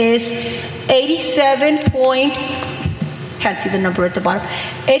rate is 87. Can't see the number at the bottom.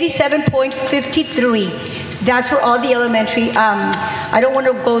 87.53. That's for all the elementary. I don't want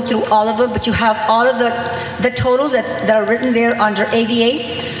to go through all of them, but you have all of the totals that are written there under ADA.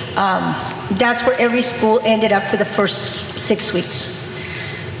 That's where every school ended up for the first 6 weeks.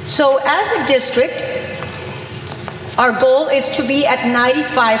 So as a district, our goal is to be at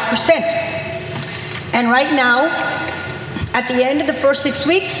 95%. And right now, at the end of the first 6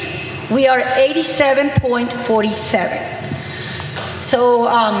 weeks, we are 87.47. So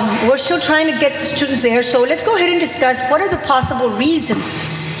we're still trying to get the students there. So let's go ahead and discuss what are the possible reasons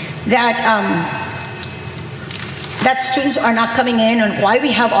that that students are not coming in and why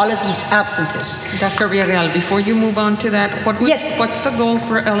we have all of these absences. Dr. Villarreal, before you move on to that, what's the goal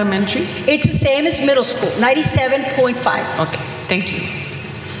for elementary? It's the same as middle school, 97.5. Okay, thank you.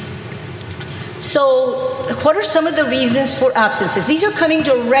 So what are some of the reasons for absences? These are coming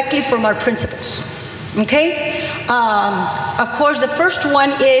directly from our principals. Okay? Of course, the first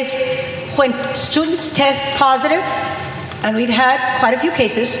one is when students test positive, and we've had quite a few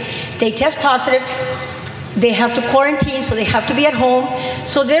cases, they test positive, they have to quarantine, so they have to be at home,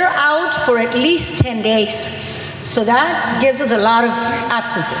 so they're out for at least 10 days. So that gives us a lot of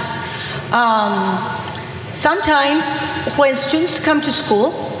absences. Sometimes when students come to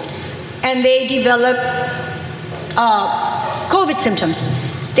school and they develop COVID symptoms,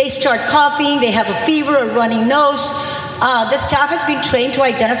 they start coughing, they have a fever, a running nose. The staff has been trained to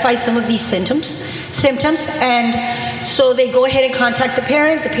identify some of these symptoms, and so they go ahead and contact the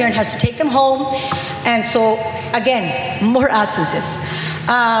parent has to take them home, and so, again, more absences.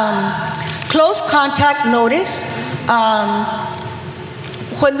 Close contact notice.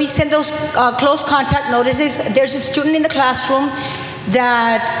 When we send those close contact notices, there's a student in the classroom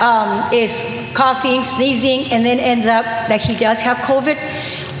that is coughing, sneezing, and then ends up that he does have COVID.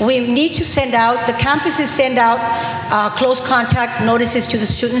 We need to send out, the campuses send out close contact notices to the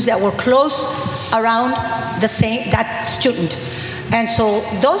students that were close around that student. And so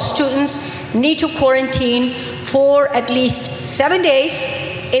those students need to quarantine for at least 7 days.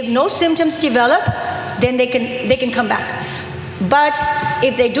 If no symptoms develop, then they can come back. But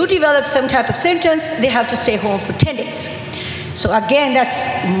if they do develop some type of symptoms, they have to stay home for 10 days. So again, that's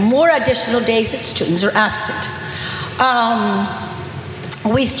more additional days that students are absent.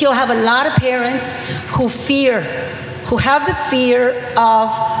 We still have a lot of parents who have the fear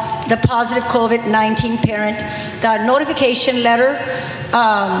of the positive COVID-19 parent. The notification letter,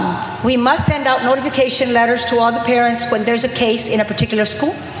 we must send out notification letters to all the parents when there's a case in a particular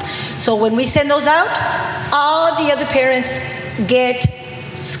school. So when we send those out, all the other parents get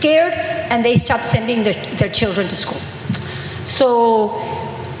scared and they stop sending their children to school. So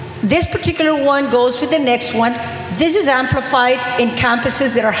this particular one goes with the next one. This is amplified in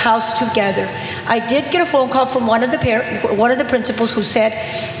campuses that are housed together. I did get a phone call from one of the principals who said,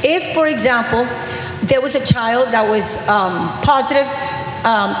 if, for example, there was a child that was positive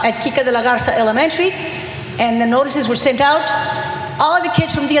at Kika de la Garza Elementary, and the notices were sent out, all the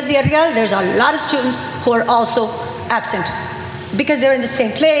kids from Diaz Villarreal, there's a lot of students who are also absent because they're in the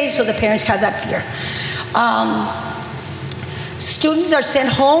same place, so the parents have that fear. Students are sent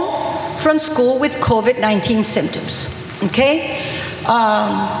home from school with COVID-19 symptoms, okay?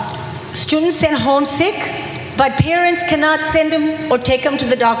 Students sent home sick, but parents cannot send them or take them to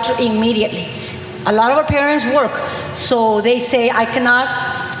the doctor immediately. A lot of our parents work, so they say, I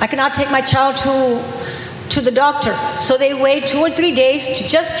cannot take my child to the doctor. So they wait 2 or 3 days to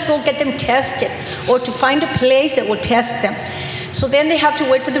just go get them tested or to find a place that will test them. So then they have to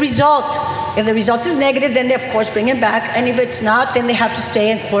wait for the result. If the result is negative, then they of course bring it back, and if it's not, then they have to stay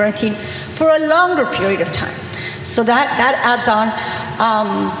in quarantine for a longer period of time. So that adds on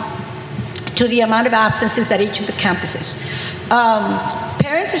to the amount of absences at each of the campuses.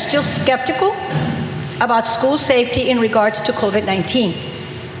 Parents are still skeptical about school safety in regards to COVID-19.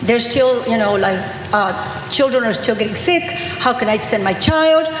 They're still, children are still getting sick. How can I send my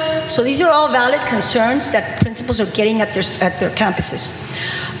child? So these are all valid concerns that principals are getting at their campuses.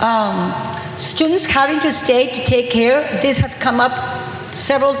 Students having to stay to take care, this has come up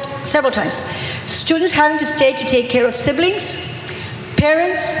several times. Students having to stay to take care of siblings,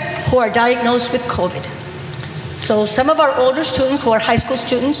 parents who are diagnosed with COVID. So some of our older students who are high school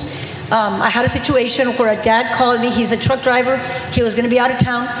students, I had a situation where a dad called me. He's a truck driver. He was going to be out of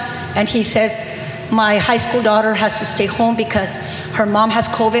town, and he says, my high school daughter has to stay home because her mom has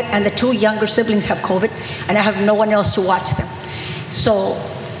COVID and the 2 younger siblings have COVID, and I have no one else to watch them. So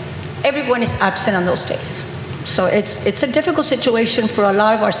everyone is absent on those days. So it's a difficult situation for a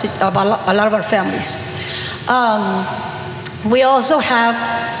lot of our families. We also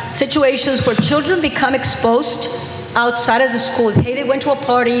have situations where children become exposed outside of the schools. Hey, they went to a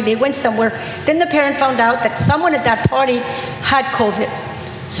party, they went somewhere. Then the parent found out that someone at that party had COVID.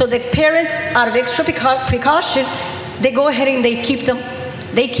 So the parents, out of extra precaution, they go ahead and they keep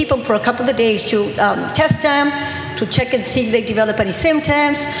them for a couple of days to test them, to check and see if they develop any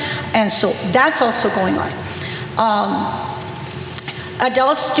symptoms. And so that's also going on.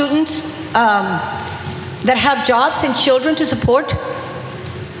 Adult students that have jobs and children to support,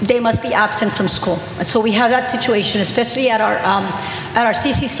 they must be absent from school. And so we have that situation, especially at our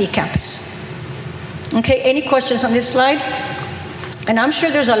CCC campus. Okay, any questions on this slide? And I'm sure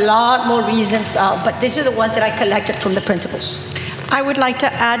there's a lot more reasons, but these are the ones that I collected from the principals. I would like to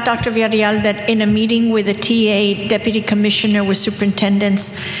add, Dr. Villarreal, that in a meeting with the TA, Deputy Commissioner with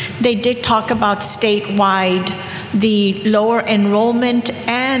superintendents, they did talk about statewide the lower enrollment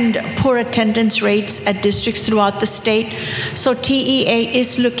and poor attendance rates at districts throughout the state. So TEA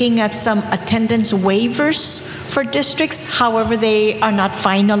is looking at some attendance waivers for districts. However, they are not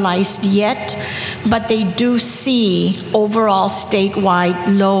finalized yet, but they do see overall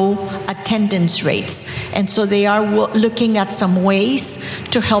statewide low attendance rates. And so they are looking at some ways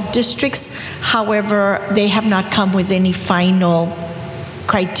to help districts. However, they have not come with any final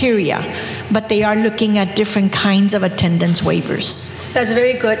criteria, but they are looking at different kinds of attendance waivers. That's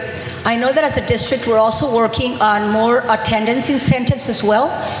very good. I know that as a district, we're also working on more attendance incentives as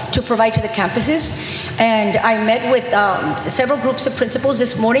well to provide to the campuses. And I met with several groups of principals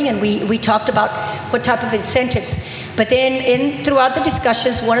this morning, and we talked about what type of incentives. But then throughout the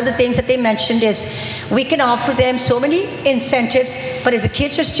discussions, one of the things that they mentioned is we can offer them so many incentives, but if the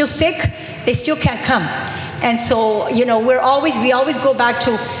kids are still sick, they still can't come. And so, we always go back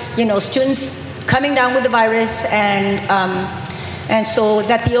to, students coming down with the virus, and so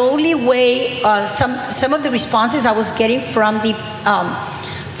that the only way, some of the responses I was getting from the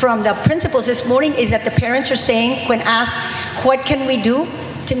principals this morning is that the parents are saying, when asked, what can we do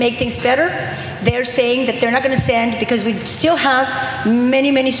to make things better? they're saying that they're not going to send because we still have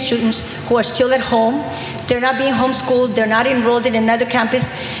many, many students who are still at home. They're not being homeschooled. They're not enrolled in another campus.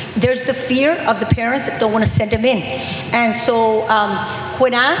 There's the fear of the parents that don't want to send them in. And so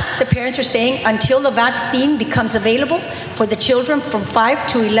when asked, the parents are saying until the vaccine becomes available for the children from 5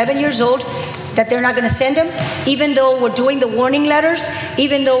 to 11 years old, that they're not going to send them, even though we're doing the warning letters,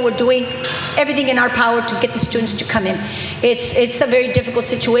 even though we're doing everything in our power to get the students to come in. It's a very difficult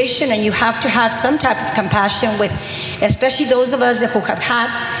situation, and you have to have some type of compassion with, especially those of us who have had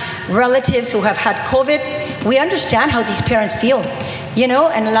relatives who have had COVID. We understand how these parents feel, you know,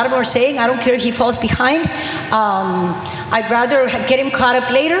 and a lot of them are saying, I don't care if he falls behind. I'd rather get him caught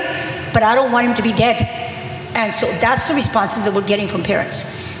up later, but I don't want him to be dead. And so that's the responses that we're getting from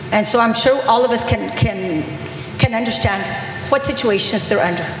parents. And so I'm sure all of us can understand what situations they're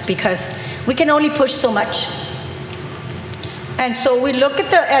under, because we can only push so much. And so we look at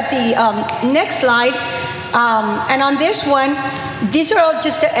the next slide, and on this one, these are all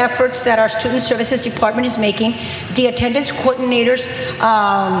just the efforts that our Student Services Department is making. The attendance coordinators,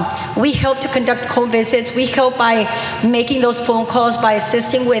 we help to conduct co-visits. We help by making those phone calls, by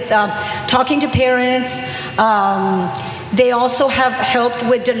assisting with talking to parents. They also have helped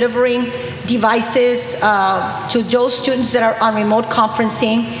with delivering devices to those students that are on remote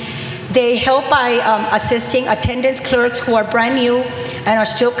conferencing. They help by assisting attendance clerks who are brand new and are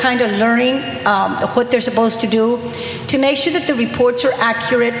still kind of learning what they're supposed to do, to make sure that the reports are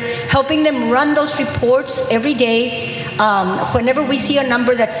accurate, helping them run those reports every day. Whenever we see a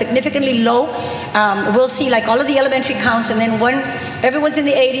number that's significantly low, we'll see like all of the elementary counts, and then everyone's in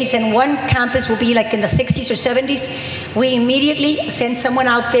the 80s and one campus will be like in the 60s or 70s. We immediately send someone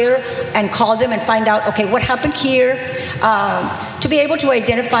out there and call them and find out, okay, what happened here? To be able to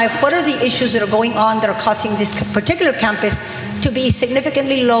identify what are the issues that are going on that are causing this particular campus to be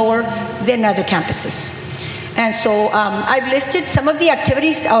significantly lower than other campuses. And so I've listed some of the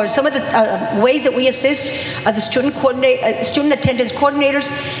activities or some of the ways that we assist the student attendance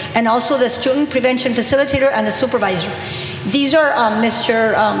coordinators, and also the student prevention facilitator and the supervisor. These are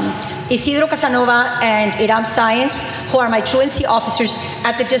Mr. Isidro Casanova and Iram Science, who are my truancy officers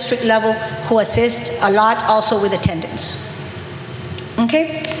at the district level, who assist a lot also with attendance.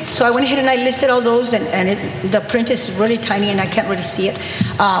 Okay, so I went ahead and I listed all those, and the print is really tiny and I can't really see it.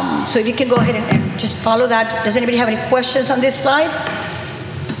 So if you can go ahead and just follow that. Does anybody have any questions on this slide?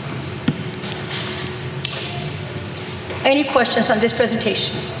 Any questions on this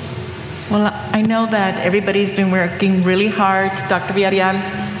presentation? Well, I know that everybody's been working really hard, Dr. Villarreal.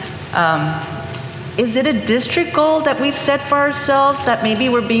 Is it a district goal that we've set for ourselves, that maybe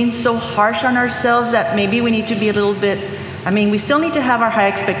we're being so harsh on ourselves that maybe we need to be a little bit, I mean, we still need to have our high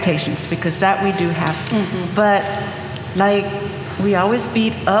expectations, because that we do have. But like, we always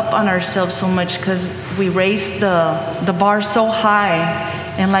beat up on ourselves so much because we raise the bar so high.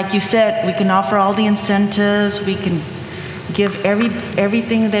 And like you said, we can offer all the incentives, we can give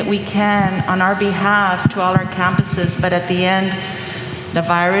everything that we can on our behalf to all our campuses, but at the end, the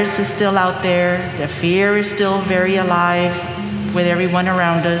virus is still out there, the fear is still very alive with everyone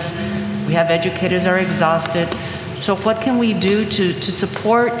around us. We have educators that are exhausted. So what can we do to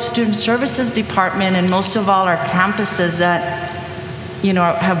support Student Services Department and most of all our campuses that, you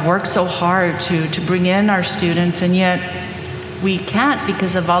know, have worked so hard to bring in our students, and yet we can't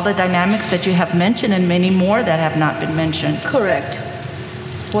because of all the dynamics that you have mentioned and many more that have not been mentioned? Correct.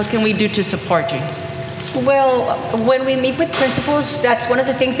 What can we do to support you? Well, when we meet with principals, that's one of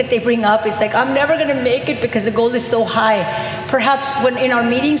the things that they bring up. It's like, I'm never going to make it because the goal is so high. Perhaps when in our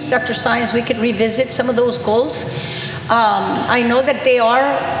meetings, Dr. Science, we could revisit some of those goals. I know that they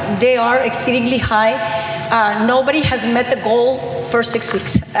are exceedingly high. Nobody has met the goal for 6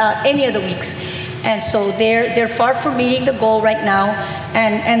 weeks, any of the weeks. And so they're far from meeting the goal right now.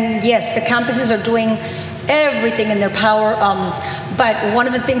 And yes, the campuses are doing everything in their power. But one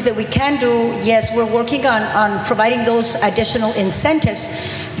of the things that we can do, yes, we're working on providing those additional incentives.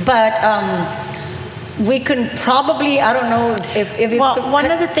 But we can probably, I don't know if well, one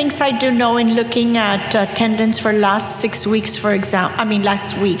of the things I do know in looking at attendance for last 6 weeks, for example, I mean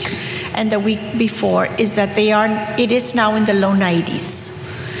last week and the week before, is that it is now in the low 90s.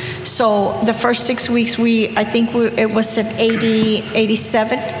 So the first 6 weeks, I think it was at 80,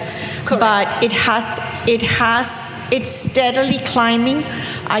 87. Correct. But it's steadily climbing.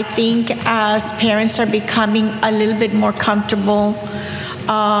 I think as parents are becoming a little bit more comfortable,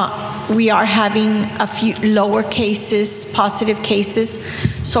 we are having a few lower cases, positive cases.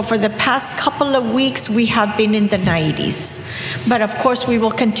 So for the past couple of weeks, we have been in the 90s. But of course, we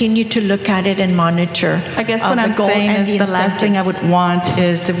will continue to look at it and monitor. I guess what I'm saying is the last thing I would want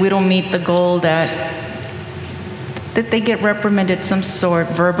is if we don't meet the goal that they get reprimanded some sort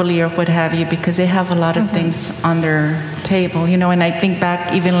verbally or what have you, because they have a lot of things on their table, you know. And I think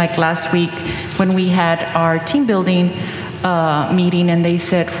back even like last week when we had our team building meeting, and they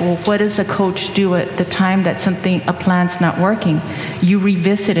said, well, what does a coach do at the time that a plan's not working? You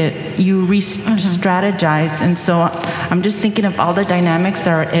revisit it, you re-strategize. And so I'm just thinking of all the dynamics that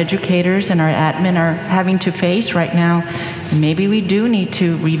our educators and our admin are having to face right now. Maybe we do need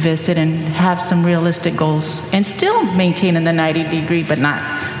to revisit and have some realistic goals and still maintain in the 90-degree, but not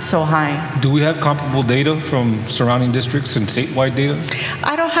so high. Do we have comparable data from surrounding districts and statewide data?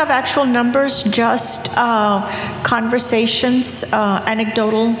 I don't have actual numbers, just conversations,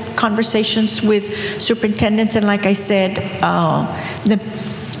 anecdotal conversations with superintendents, and like I said,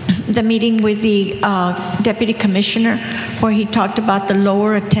 the meeting with the deputy commissioner, where he talked about the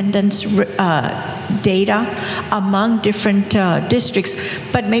lower attendance data among different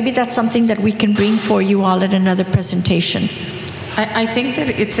districts. But maybe that's something that we can bring for you all at another presentation. I think that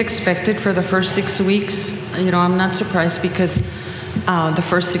it's expected for the first 6 weeks. You know, I'm not surprised because the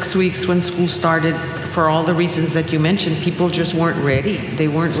first 6 weeks when school started, for all the reasons that you mentioned, people just weren't ready. They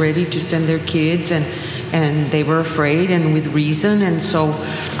weren't ready to send their kids, and they were afraid, and with reason. And so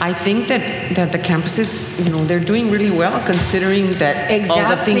I think that the campuses, you know, they're doing really well considering that all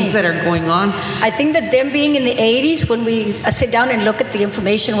the things that are going on. I think that them being in the 80s, when we sit down and look at the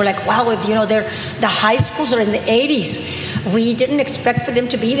information, we're like, wow, you know, the high schools are in the 80s. We didn't expect for them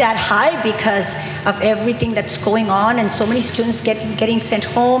to be that high because of everything that's going on and so many students getting sent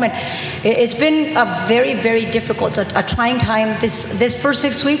home. And it's been a very, very difficult, a trying time. This first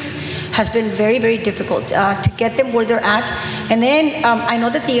 6 weeks has been very, very difficult to get them where they're at. And then I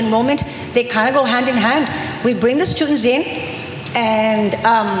know that the enrollment, they kind of go hand in hand. We bring the students in and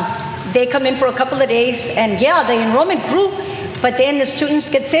they come in for a couple of days, and yeah, the enrollment grew. But then the students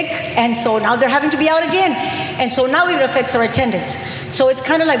get sick, and so now they're having to be out again. And so now it affects our attendance. So it's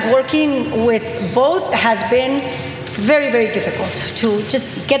kind of like working with both has been very, very difficult to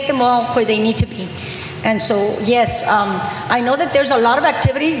just get them all where they need to be. And so, yes, I know that there's a lot of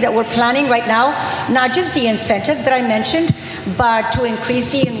activities that we're planning right now, not just the incentives that I mentioned, but to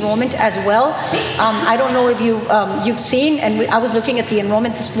increase the enrollment as well. I don't know if you've seen, and I was looking at the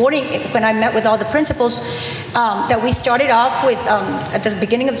enrollment this morning when I met with all the principals, that we started off with, at the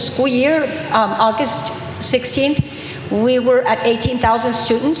beginning of the school year, August 16th, we were at 18,000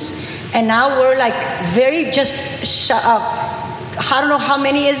 students, and now we're like I don't know how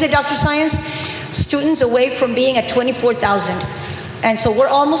many is it, Dr. Science? Students away from being at 24,000. And so we're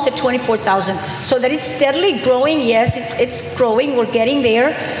almost at 24,000. So that it's steadily growing. Yes, it's growing. We're getting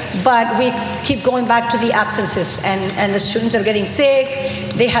there. But we keep going back to the absences. And the students are getting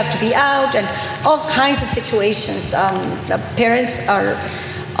sick. They have to be out. And all kinds of situations. The parents are,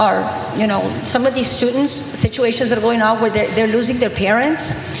 you know, some of these students, situations are going on where they're losing their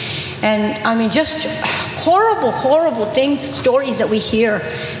parents. And I mean, just horrible, horrible things, stories that we hear,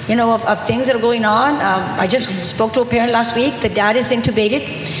 you know, of things that are going on. I just spoke to a parent last week. The dad is intubated,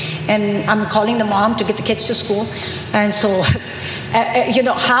 and I'm calling the mom to get the kids to school. And so, you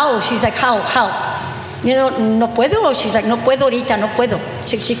know, how? She's like, how? You know, no puedo. She's like, no puedo ahorita, no puedo.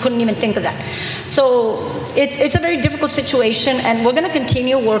 She couldn't even think of that. So it's a very difficult situation, and we're going to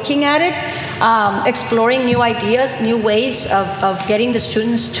continue working at it, exploring new ideas, new ways of getting the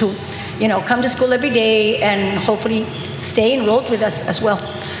students to, you know, come to school every day and hopefully stay enrolled with us as well.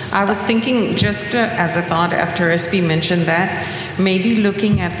 I was thinking, just as a thought after SB mentioned that, maybe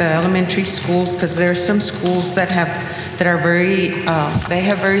looking at the elementary schools, because there are some schools that are very, they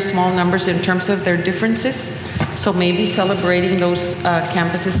have very small numbers in terms of their differences. So maybe celebrating those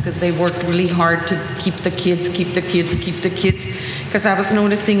campuses, because they worked really hard to keep the kids. Because I was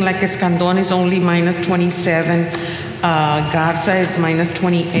noticing like Escandon is only minus 27, Garza is minus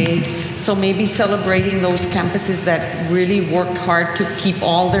 28. So maybe celebrating those campuses that really worked hard to keep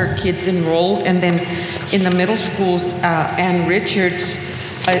all their kids enrolled. And then in the middle schools, Ann Richards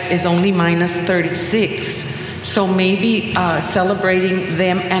is only minus 36. So maybe celebrating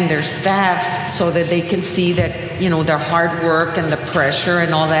them and their staffs so that they can see that, you know, their hard work and the pressure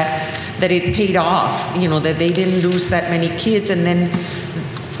and all that it paid off, you know, that they didn't lose that many kids. And then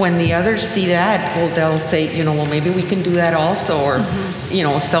when the others see that, well, they'll say, you know, well, maybe we can do that also, or, you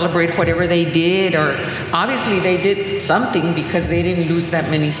know, celebrate whatever they did, or obviously they did something because they didn't lose that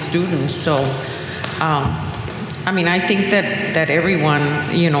many students. So I'm I mean, I think that everyone,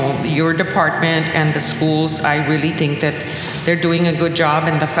 your department and the schools, I really think that they're doing a good job,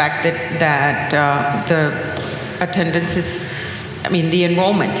 and the fact that the attendance the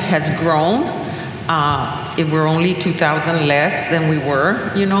enrollment has grown. We're only 2,000 less than we were,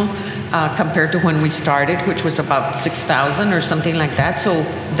 compared to when we started, which was about 6,000 or something like that. So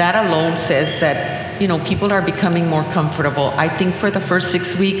that alone says that, people are becoming more comfortable. I think for the first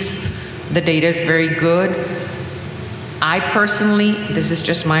 6 weeks, the data is very good. I personally, this is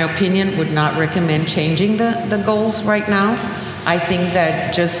just my opinion, would not recommend changing the goals right now. I think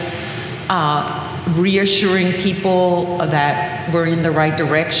that just reassuring people that we're in the right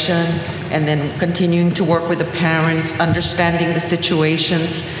direction, and then continuing to work with the parents, understanding the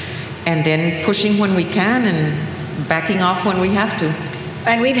situations, and then pushing when we can and backing off when we have to.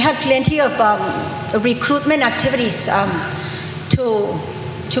 And we've had plenty of recruitment activities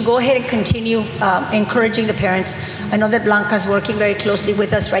to go ahead and continue encouraging the parents. I know that Blanca's working very closely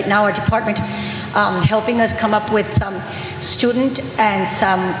with us right now, our department, helping us come up with some student and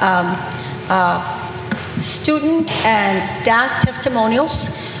staff testimonials.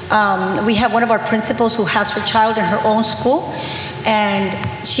 We have one of our principals who has her child in her own school, and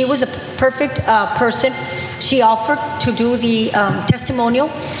she was a perfect person. She offered to do the testimonial,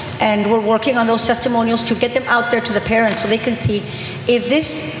 and we're working on those testimonials to get them out there to the parents so they can see if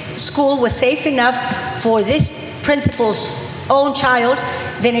this school was safe enough for this principal's own child,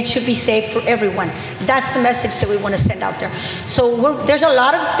 then it should be safe for everyone. That's the message that we want to send out there. So there's a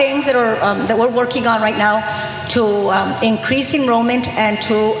lot of things that we're working on right now to increase enrollment and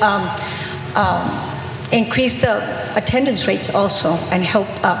to increase the attendance rates also and help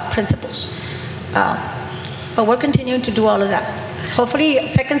principals. But we're continuing to do all of that. Hopefully,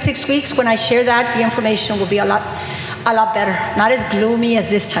 second 6 weeks, when I share that, the information will be a lot better, not as gloomy as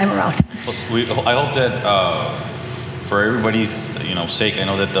this time around. I hope that for everybody's sake, I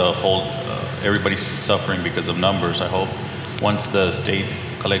know that everybody's suffering because of numbers. I hope once the state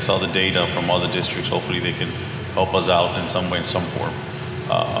collects all the data from all the districts, hopefully they can help us out in some way, in some form.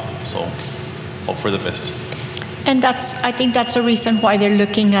 So hope for the best. And I think that's a reason why they're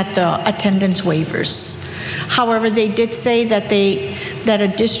looking at the attendance waivers. However, they did say that a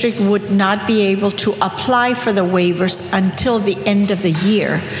district would not be able to apply for the waivers until the end of the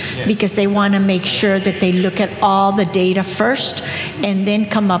year, because they want to make sure that they look at all the data first and then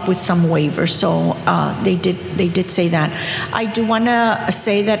come up with some waivers. So they did say that. I do want to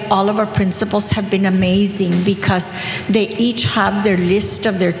say that all of our principals have been amazing, because they each have their list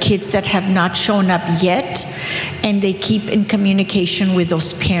of their kids that have not shown up yet, and they keep in communication with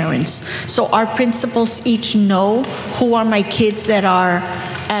those parents. So our principals each know who are my kids that are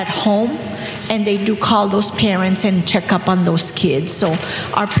at home, and they do call those parents and check up on those kids. So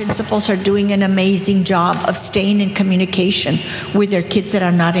our principals are doing an amazing job of staying in communication with their kids that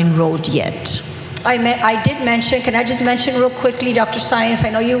are not enrolled yet. I did mention, can I just mention real quickly, Dr. Science, I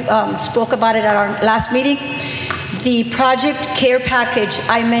know you spoke about it at our last meeting, the project care package.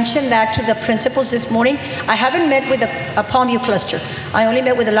 I mentioned that to the principals this morning. I haven't met with the Palmview cluster. I only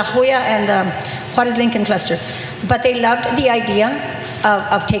met with the La Jolla and the Juarez Lincoln cluster. But they loved the idea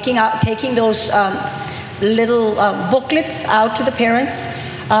of taking those little booklets out to the parents.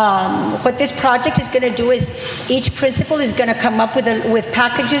 What this project is going to do is each principal is going to come up with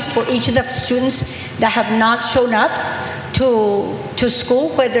packages for each of the students that have not shown up to school,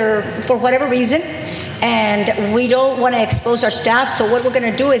 whether for whatever reason. And we don't want to expose our staff, so what we're going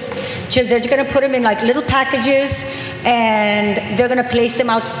to do is they're going to put them in like little packages, and they're going to place them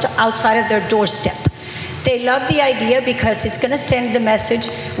outside of their doorstep. They love the idea because it's going to send the message.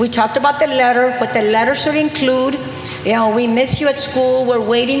 We talked about the letter, what the letter should include. We miss you at school, we're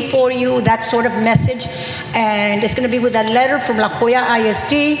waiting for you, that sort of message. And it's going to be with a letter from La Jolla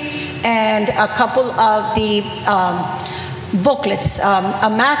ISD and a couple of the booklets, a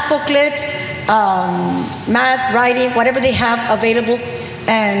math booklet, math, writing, whatever they have available.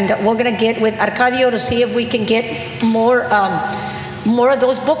 And we're going to get with Arcadio to see if we can get more of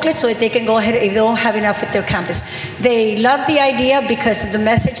those booklets so that they can go ahead if they don't have enough at their campus. They love the idea because of the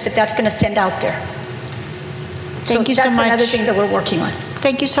message that's going to send out there. Thank you so much. That's another thing that we're working on.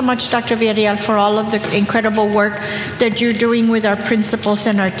 Thank you so much, Dr. Villarreal, for all of the incredible work that you're doing with our principals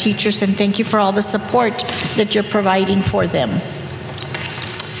and our teachers, and thank you for all the support that you're providing for them.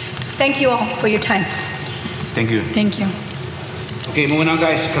 Thank you all for your time. Thank you. Thank you. Okay, moving on,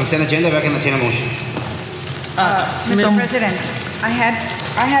 guys. Consent agenda. Back in the motion. Mr. President, I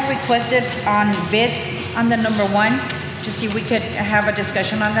had requested on bids on the number 1 to see if we could have a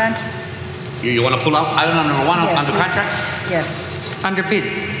discussion on that. You want to pull out item number 1 Yes, under please. contracts? Yes. Under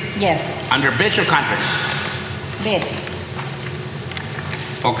bids? Yes. Under bids or contracts? Bids.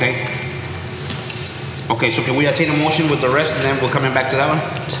 Okay. Okay, so can we attain a motion with the rest and then we'll come back to that one?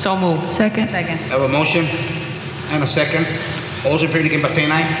 So moved. Second. Second. I have a motion and a second. All those in favor, indicate by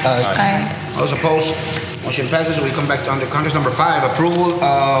saying aye. Aye. All those opposed? Motion passes. We come back to under Congress number 5, approval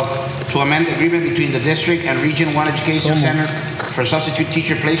to amend the agreement between the district and Region 1 Education Center for substitute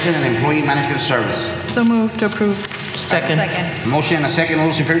teacher placement and employee management service. So moved to approve. Second. Second. Motion and a second. All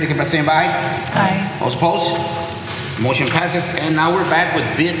those in favor, indicate by saying aye. Aye. All those opposed? Motion passes. And now we're back with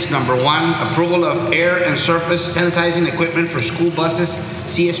bids. Number 1, approval of air and surface sanitizing equipment for school buses,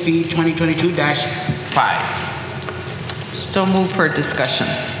 CSP 2022-5. So moved for discussion.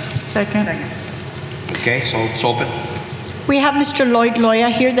 Second. Okay, so it's open. We have Mr. Lloyd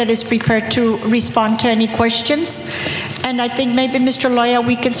Loya here that is prepared to respond to any questions. And I think maybe, Mr. Loya,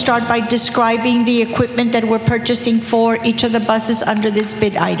 we can start by describing the equipment that we're purchasing for each of the buses under this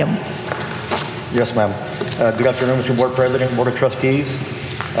bid item. Yes, ma'am. Good afternoon, Mr. Board President, Board of Trustees,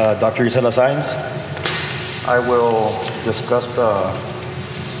 Dr. Isela Saenz. I will discuss the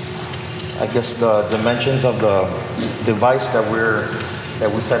dimensions of the device that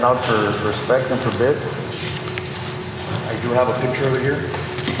we sent out for specs and for bid. I do have a picture over here.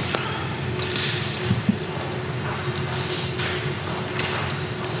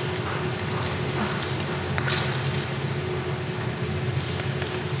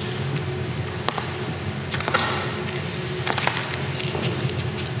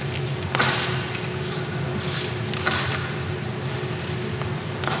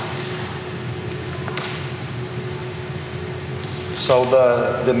 So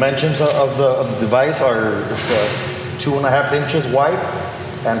the dimensions of the device are, it's 2.5 inches wide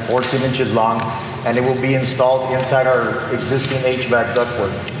and 14 inches long, and it will be installed inside our existing HVAC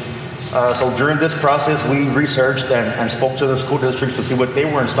ductwork. So during this process, we researched and spoke to the school districts to see what they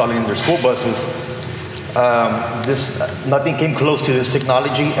were installing in their school buses. Nothing came close to this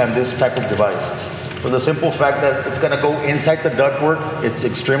technology and this type of device. For the simple fact that it's going to go inside the ductwork, it's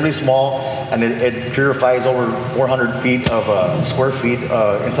extremely small, and it purifies over 400 feet of square feet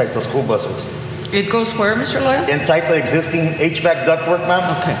inside the school buses. It goes where, Mr. Loya? Inside the existing HVAC ductwork, ma'am.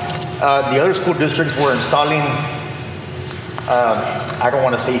 Okay. The other school districts were installing, I don't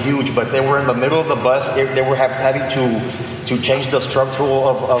want to say huge, but they were in the middle of the bus. They were having to change the structural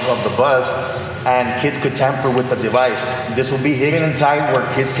of the bus, and kids could tamper with the device. This will be hidden inside where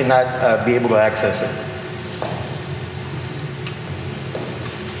kids cannot be able to access it.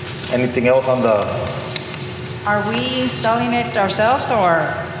 Anything else on the? Are we installing it ourselves,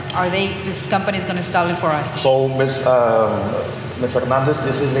 or are this company's going to install it for us? So, Ms. Hernandez,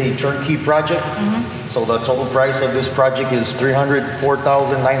 this is a turnkey project. Mm-hmm. So the total price of this project is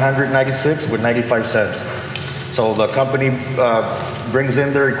 $304,996 with 95 cents. So the company brings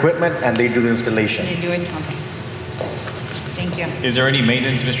in their equipment and they do the installation. They do it? Okay. Thank you. Is there any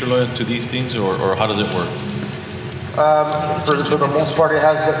maintenance, Mr. Loya, to these things, or how does it work? For the most part, it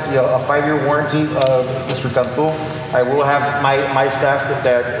has a 5-year warranty, Mr. Cantu. I will have my staff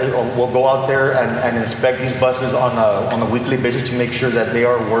that will go out there and inspect these buses on a weekly basis to make sure that they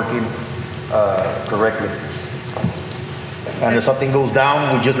are working correctly. And if something goes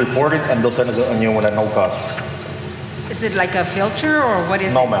down, we just report it and they'll send us a new one at no cost. Is it like a filter, or what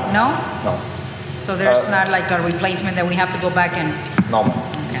is it? No, ma'am. No? No. So there's not like a replacement that we have to go back and... No, ma'am.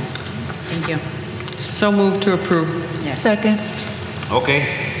 Okay. Thank you. So moved to approve. Yeah. Second. Okay.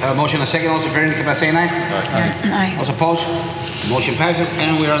 Motion and a second. All those in favor, indicate by saying aye. Aye. All those opposed? Motion passes.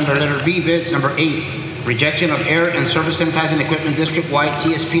 And we're under letter B, bids number 8, rejection of air and surface sanitizing equipment district-wide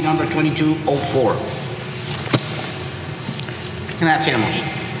CSP number 2204. Can I take a motion?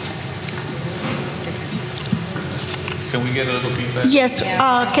 Can we get a little feedback? Yes,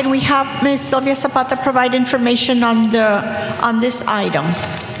 can we have Ms. Sylvia Zapata provide information on this item?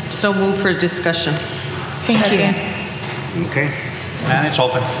 So moved for discussion. Thank you. Okay. And it's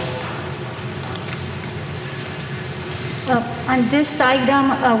open. On this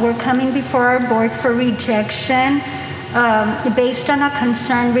item, we're coming before our board for rejection. Based on a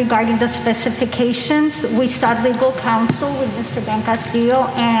concern regarding the specifications, we sought legal counsel with Mr. Ben Castillo,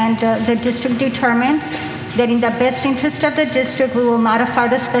 and the district determined that in the best interest of the district, we will modify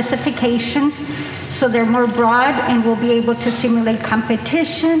the specifications so they're more broad and will be able to stimulate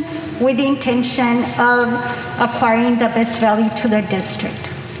competition with the intention of acquiring the best value to the district.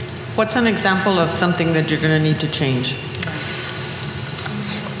 What's an example of something that you're going to need to change?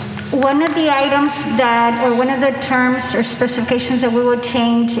 One of the items or one of the terms or specifications that we will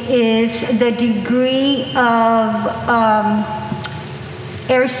change is the degree of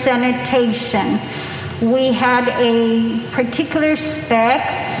air sanitation. We had a particular spec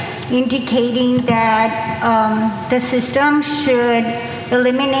indicating that the system should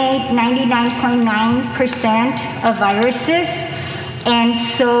eliminate 99.9% of viruses. And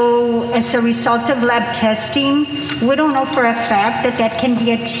so as a result of lab testing, we don't know for a fact that that can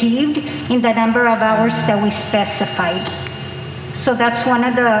be achieved in the number of hours that we specified. So that's one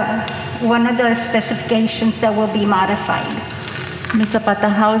of the specifications that will be modified. Ms. Zapata,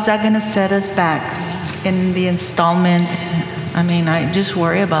 how is that going to set us back in the installment? I mean, I just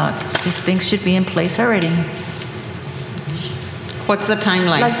worry about these things should be in place already. What's the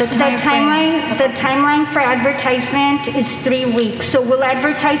timeline? Like the timeline for advertisement is 3 weeks. So we'll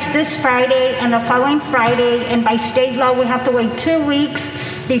advertise this Friday and the following Friday, and by state law, we have to wait 2 weeks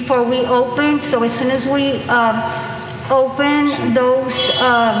before we open. So as soon as we open those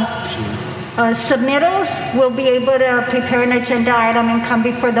submittals, we'll be able to prepare an agenda item and come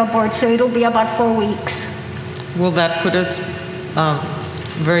before the board. So it'll be about 4 weeks. Will that put us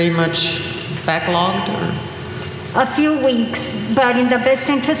very much backlogged, or? A few weeks, but in the best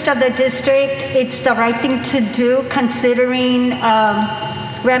interest of the district, it's the right thing to do considering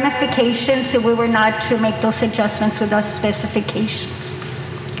ramifications if we were not to make those adjustments with those specifications.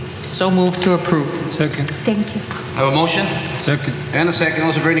 So move to approve. Second. Thank you. I have a motion? Second. And a second.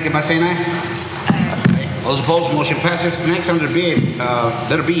 Those in favor indicate by saying aye. Aye. Those opposed, motion passes. Next under bid,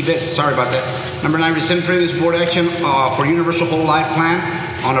 letter B, bids, sorry about that. Number 9, rescind previous board action for Universal Whole Life Plan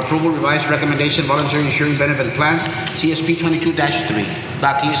on approval, revised recommendation, voluntary insurance benefit plans, CSP 22-3.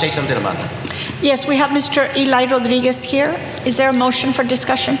 Doc, can you say something about that? Yes, we have Mr. Eli Rodriguez here. Is there a motion for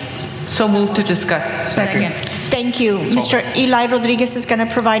discussion? So move to discuss. Second. Thank you. Mr. Eli Rodriguez is going to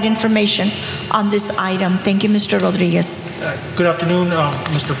provide information on this item. Thank you, Mr. Rodriguez. Good afternoon,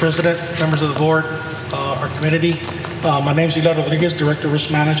 Mr. President, members of the board, our committee. My name is Eli Rodriguez, Director of Risk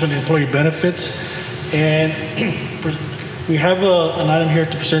Management and Employee Benefits. And we have an item here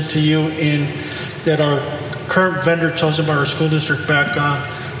to present to you in that our current vendor chosen by our school district back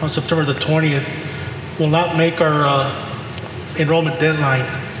on September the 20th will not make our enrollment deadline.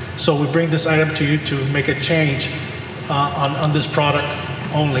 So we bring this item to you to make a change on this product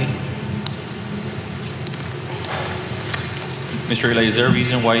only. Mr. Eli, is there a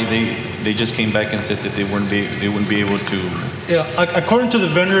reason why they just came back and said that they wouldn't be able to? Yeah, according to the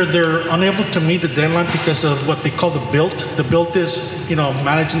vendor, they're unable to meet the deadline because of what they call the build. The build is,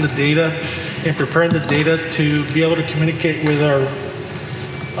 managing the data and preparing the data to be able to communicate with our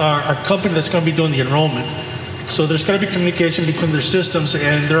company that's going to be doing the enrollment. So there's going to be communication between their systems,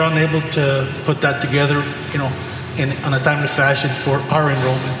 and they're unable to put that together, on a timely fashion for our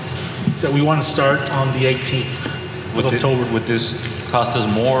enrollment that we want to start on the 18th of October. Would this cost us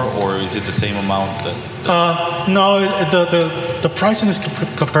more, or is it the same amount? No, the pricing is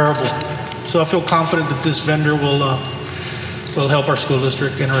comparable. So I feel confident that this vendor will help our school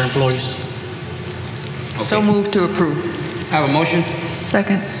district and our employees. Okay. So move to approve. I have a motion?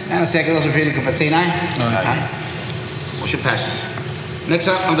 Second. And a second. Those in favor indicate by saying aye. Aye. Motion passes. Next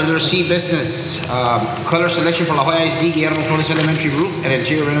up, under letter C, business, color selection for La Jolla ISD Guillermo Flores Elementary Roof and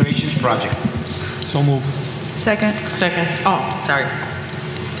Interior Renovations Project. So move. Second. Second. Oh, sorry.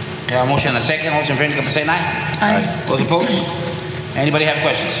 Yeah, motion and a second. Those in favor indicate by saying aye. Aye. Those opposed? Anybody have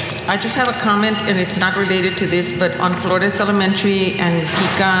questions? I just have a comment, and it's not related to this, but on Flores Elementary and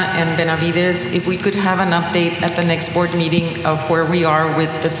Pica and Benavides, if we could have an update at the next board meeting of where we are with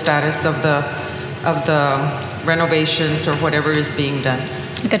the status of the renovations or whatever is being done.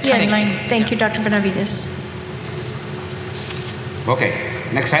 The timeline. Yes. Thank you, Dr. Benavides. Okay.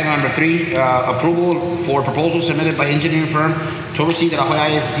 Next item, number 3, approval for proposal submitted by engineering firm to oversee the La Jolla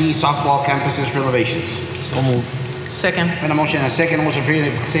ISD softball campus's renovations. So move. Second. And a motion and a second. Those in favor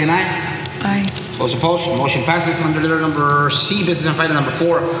saying aye. Aye. Those opposed? Motion passes. Under letter number C, business and item number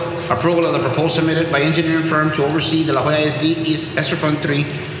 4, approval of the proposal submitted by engineering firm to oversee the La Jolla ISD ESSER Fund 3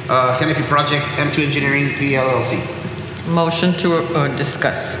 Canopy Project M2 Engineering PLLC. Motion to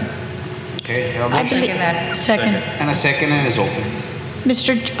discuss. Okay. Second. And a second, and it's open.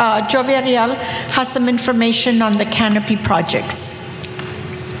 Mr. Joe Villarreal has some information on the canopy projects.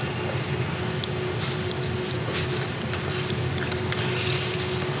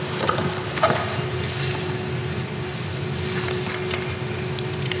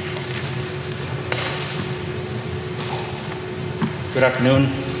 Good afternoon,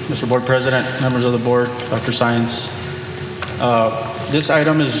 Mr. Board President, members of the board, Dr. Science. This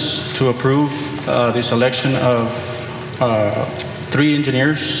item is to approve the selection of 3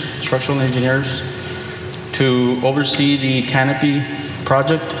 engineers, structural engineers, to oversee the canopy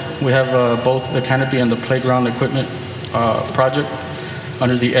project. We have both the canopy and the playground equipment project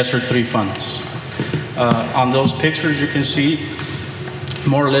under the ESSER 3 funds. On those pictures, you can see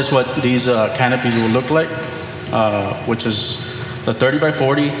more or less what these canopies will look like, which is the 30 by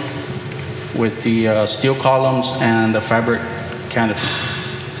 40 with the steel columns and the fabric canopy.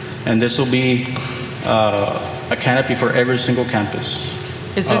 And this will be a canopy for every single campus.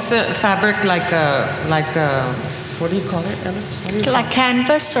 Is this a fabric like a, what do you call it, Alex? What do you call Like it?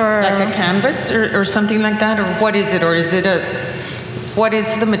 canvas or? Like a canvas or something like that? Or what is it? Or is it what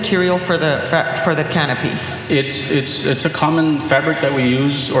is the material for the canopy? It's a common fabric that we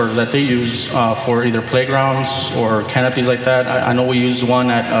use, or that they use for either playgrounds or canopies like that. I know we used one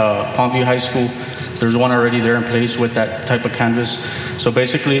at Palmview High School. There's one already there in place with that type of canvas. So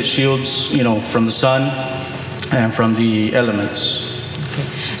basically it shields, from the sun and from the elements.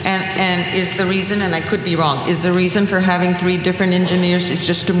 And is the reason, and I could be wrong, is the reason for having 3 different engineers is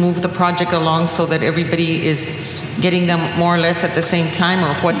just to move the project along so that everybody is getting them more or less at the same time,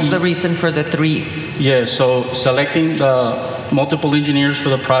 or what's the reason for the 3? Yeah, so selecting the multiple engineers for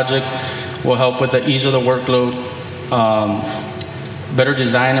the project will help with the ease of the workload, better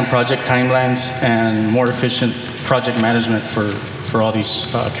design and project timelines, and more efficient project management for all these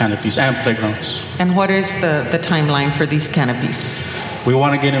canopies and playgrounds. And what is the timeline for these canopies? We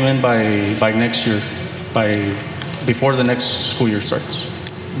want to get them in by next year, before the next school year starts.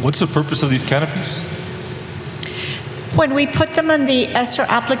 What's the purpose of these canopies? When we put them on the ESSER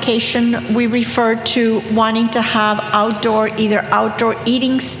application, we refer to wanting to have either outdoor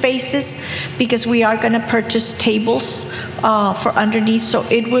eating spaces, because we are going to purchase tables for underneath. So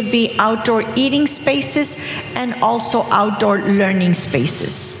it would be outdoor eating spaces and also outdoor learning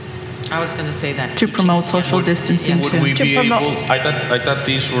spaces. I was going to say that. To promote social distancing Would too. we be able, I thought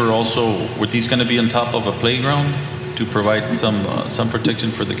these were these going to be on top of a playground to provide some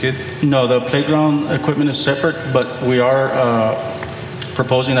protection for the kids? No, the playground equipment is separate, but we are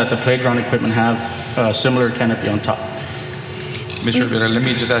proposing that the playground equipment have a similar canopy on top. Mr. Rivera, let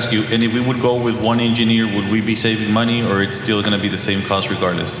me just ask you, and if we would go with one engineer, would we be saving money, or it's still going to be the same cost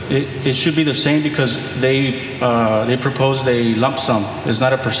regardless? It should be the same, because they proposed a lump sum. It's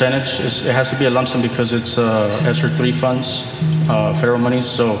not a percentage. It has to be a lump sum because it's ESSER 3 funds, federal monies.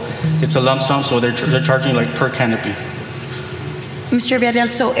 So it's a lump sum. So they're charging like per canopy. Mr. Villarreal,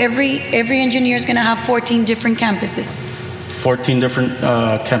 so every engineer is going to have 14 different campuses. 14 different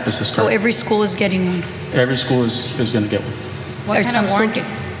campuses. So correct. every school is getting one. Every school is going to get one. What kind of warranty?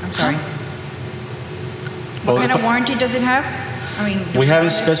 I'm sorry. What kind of warranty does it have? I mean, we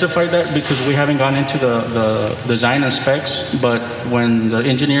haven't specified that because we haven't gone into the design and specs, but when the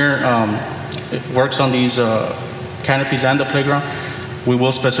engineer works on these canopies and the playground, we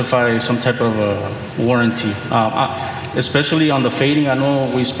will specify some type of warranty. Especially on the fading, I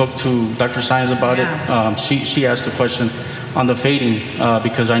know we spoke to Dr. Science about it. She asked the question on the fading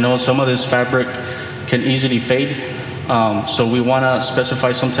because I know some of this fabric can easily fade. So we want to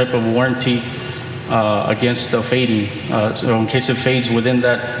specify some type of warranty against the fading. So in case it fades within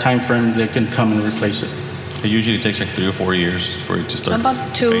that time frame, they can come and replace it. It usually takes like 3 or 4 years for it to start.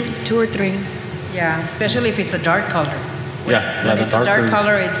 About two or three. Yeah, especially if it's a dark color. When it's a dark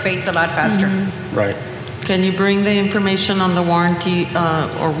color, it fades a lot faster. Right. Can you bring the information on the warranty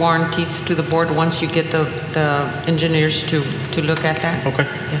or warranties to the board once you get the engineers to look at that? Okay.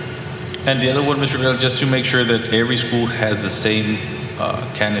 Yeah. And the other one, Mr. Rivera, just to make sure that every school has the same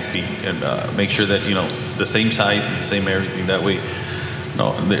canopy and make sure that, the same size and the same everything. That way,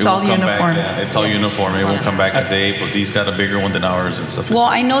 it's all uniform. It's all uniform. It won't come back and say, hey, but these got a bigger one than ours and stuff. Well,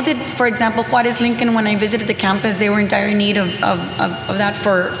 I know that, for example, Juarez Lincoln, when I visited the campus, they were in dire need of that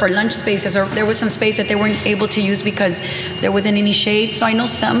for lunch spaces, or there was some space that they weren't able to use because there wasn't any shade. So I know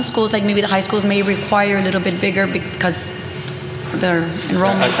some schools, like maybe the high schools, may require a little bit bigger because their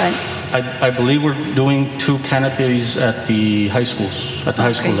enrollment, I believe we're doing 2 canopies at the high schools, at the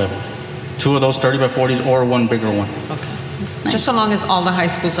high school level. 2 of those 30 by 40s or 1 bigger one. Okay. Nice. Just so long as all the high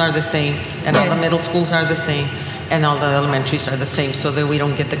schools are the same, and all the middle schools are the same, and all the elementaries are the same, so that we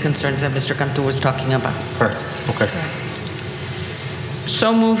don't get the concerns that Mr. Cantu was talking about. Correct. Okay.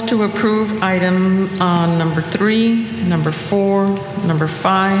 So move to approve item number 3, number 4, number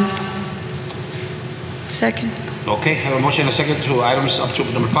 5. Second. Okay, have a motion and a second to items up to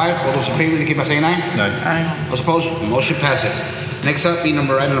number 5. All those in favor indicate by saying aye. Aye. Those opposed, motion passes. Next up, item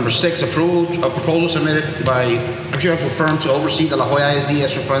number 6, approval of proposal submitted by a reputable firm to oversee the La Jolla ISD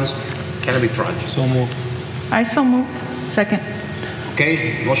ESSER funds canopy project. So move. I so move. Second.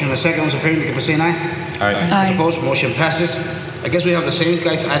 Okay, motion and a second. All those in favor indicate by saying aye. Aye. Those opposed, motion passes. I guess we have the same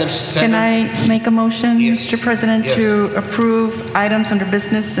guys, items 7. Can I make a motion, Mr. President, to approve items under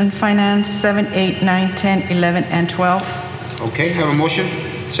business and finance 7, 8, 9, 10, 11, and 12? Okay, have a motion,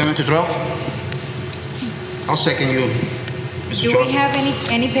 7 to 12. I'll second you. Mr. Do Choi? we have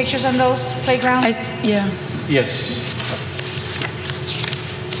any pictures on those playgrounds? Yeah. Yes.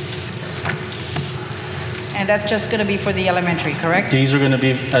 And that's just going to be for the elementary, correct? These are going to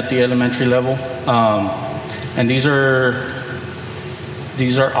be at the elementary level. And these are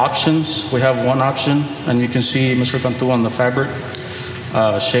options. We have one option, and you can see Mr. Cantu on the fabric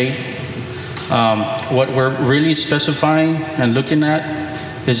shade. What we're really specifying and looking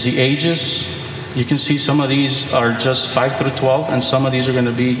at is the ages. You can see some of these are just 5 through 12, and some of these are going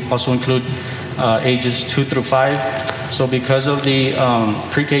to be also include ages 2 through 5. So because of the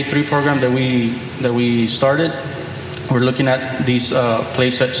pre-K3 program that we started, we're looking at these play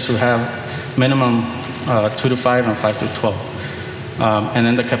sets to have minimum 2 to 5 and 5 to 12. And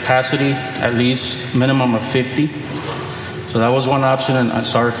then the capacity, at least minimum of 50. So that was one option, and I'm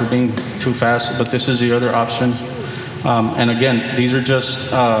sorry for being too fast, but this is the other option. And again, these are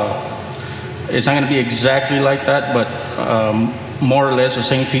just, it's not going to be exactly like that, but more or less the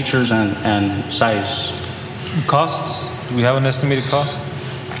same features and size. Costs? Do we have an estimated cost?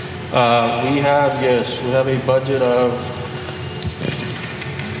 We have a budget of,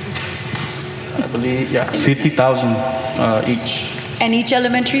 I believe, 50,000 each. And each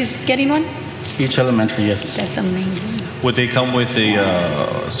elementary is getting one? Each elementary, yes. That's amazing. Would they come with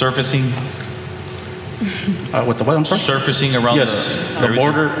a surfacing? With the what, I'm sorry? Surfacing around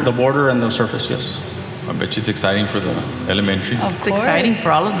the border and the surface, yes. I bet you it's exciting for the elementary. It's exciting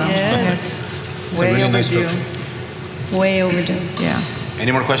for all of them. Yes. It's a really nice structure. Way overdue. Yeah.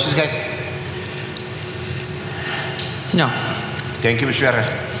 Any more questions, guys? No. Thank you, Mr. Ferrer.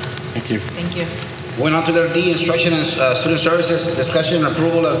 Thank you. Thank you. Going on to letter D, instruction and student services, discussion and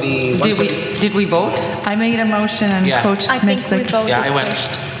approval of the. Did we vote? I made a motion and Yeah. Coach I think makes a. we voted Yeah, I went.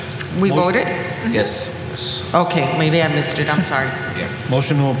 first. We voted? Yes. Okay, maybe I missed it. I'm sorry. Yeah.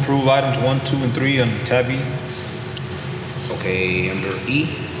 Motion to approve items 1, 2, and 3 on tab E. Okay, under E.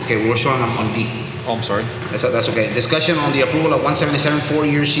 Okay, we're showing on D. Oh, I'm sorry. That's okay. Discussion on the approval of 177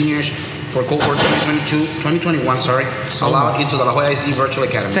 4-year seniors for cohort 2021, allowed into the LJISD Virtual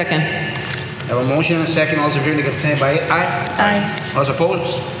Academy. Second. I have a motion and a second. All those in favor, indicate by aye. Aye. All those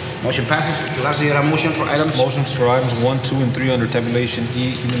opposed? Motion passes. Mr. Garza, you have a motion for items? Motions for items 1, 2, and 3 under tabulation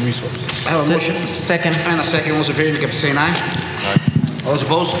E, human resources. I have a motion. Second. And a second. All those in favor, indicate by saying aye. All those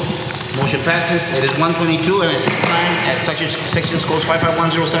opposed? Motion passes. It is 1:22, and at this time, at sections codes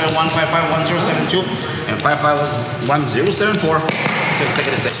 55107, 5511072, and 5511074, it's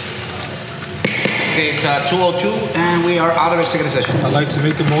executive session. Okay, it's 2:02, and we are out of executive session. I'd like to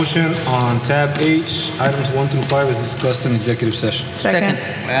make a motion on tab H, items 1 through 5 is discussed in executive session. Second.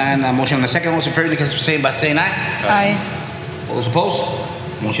 And a motion on the second. All those in favor, indicate by saying aye. Aye. All those opposed?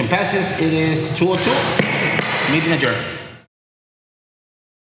 Motion passes. It is 2:02. Meeting adjourned.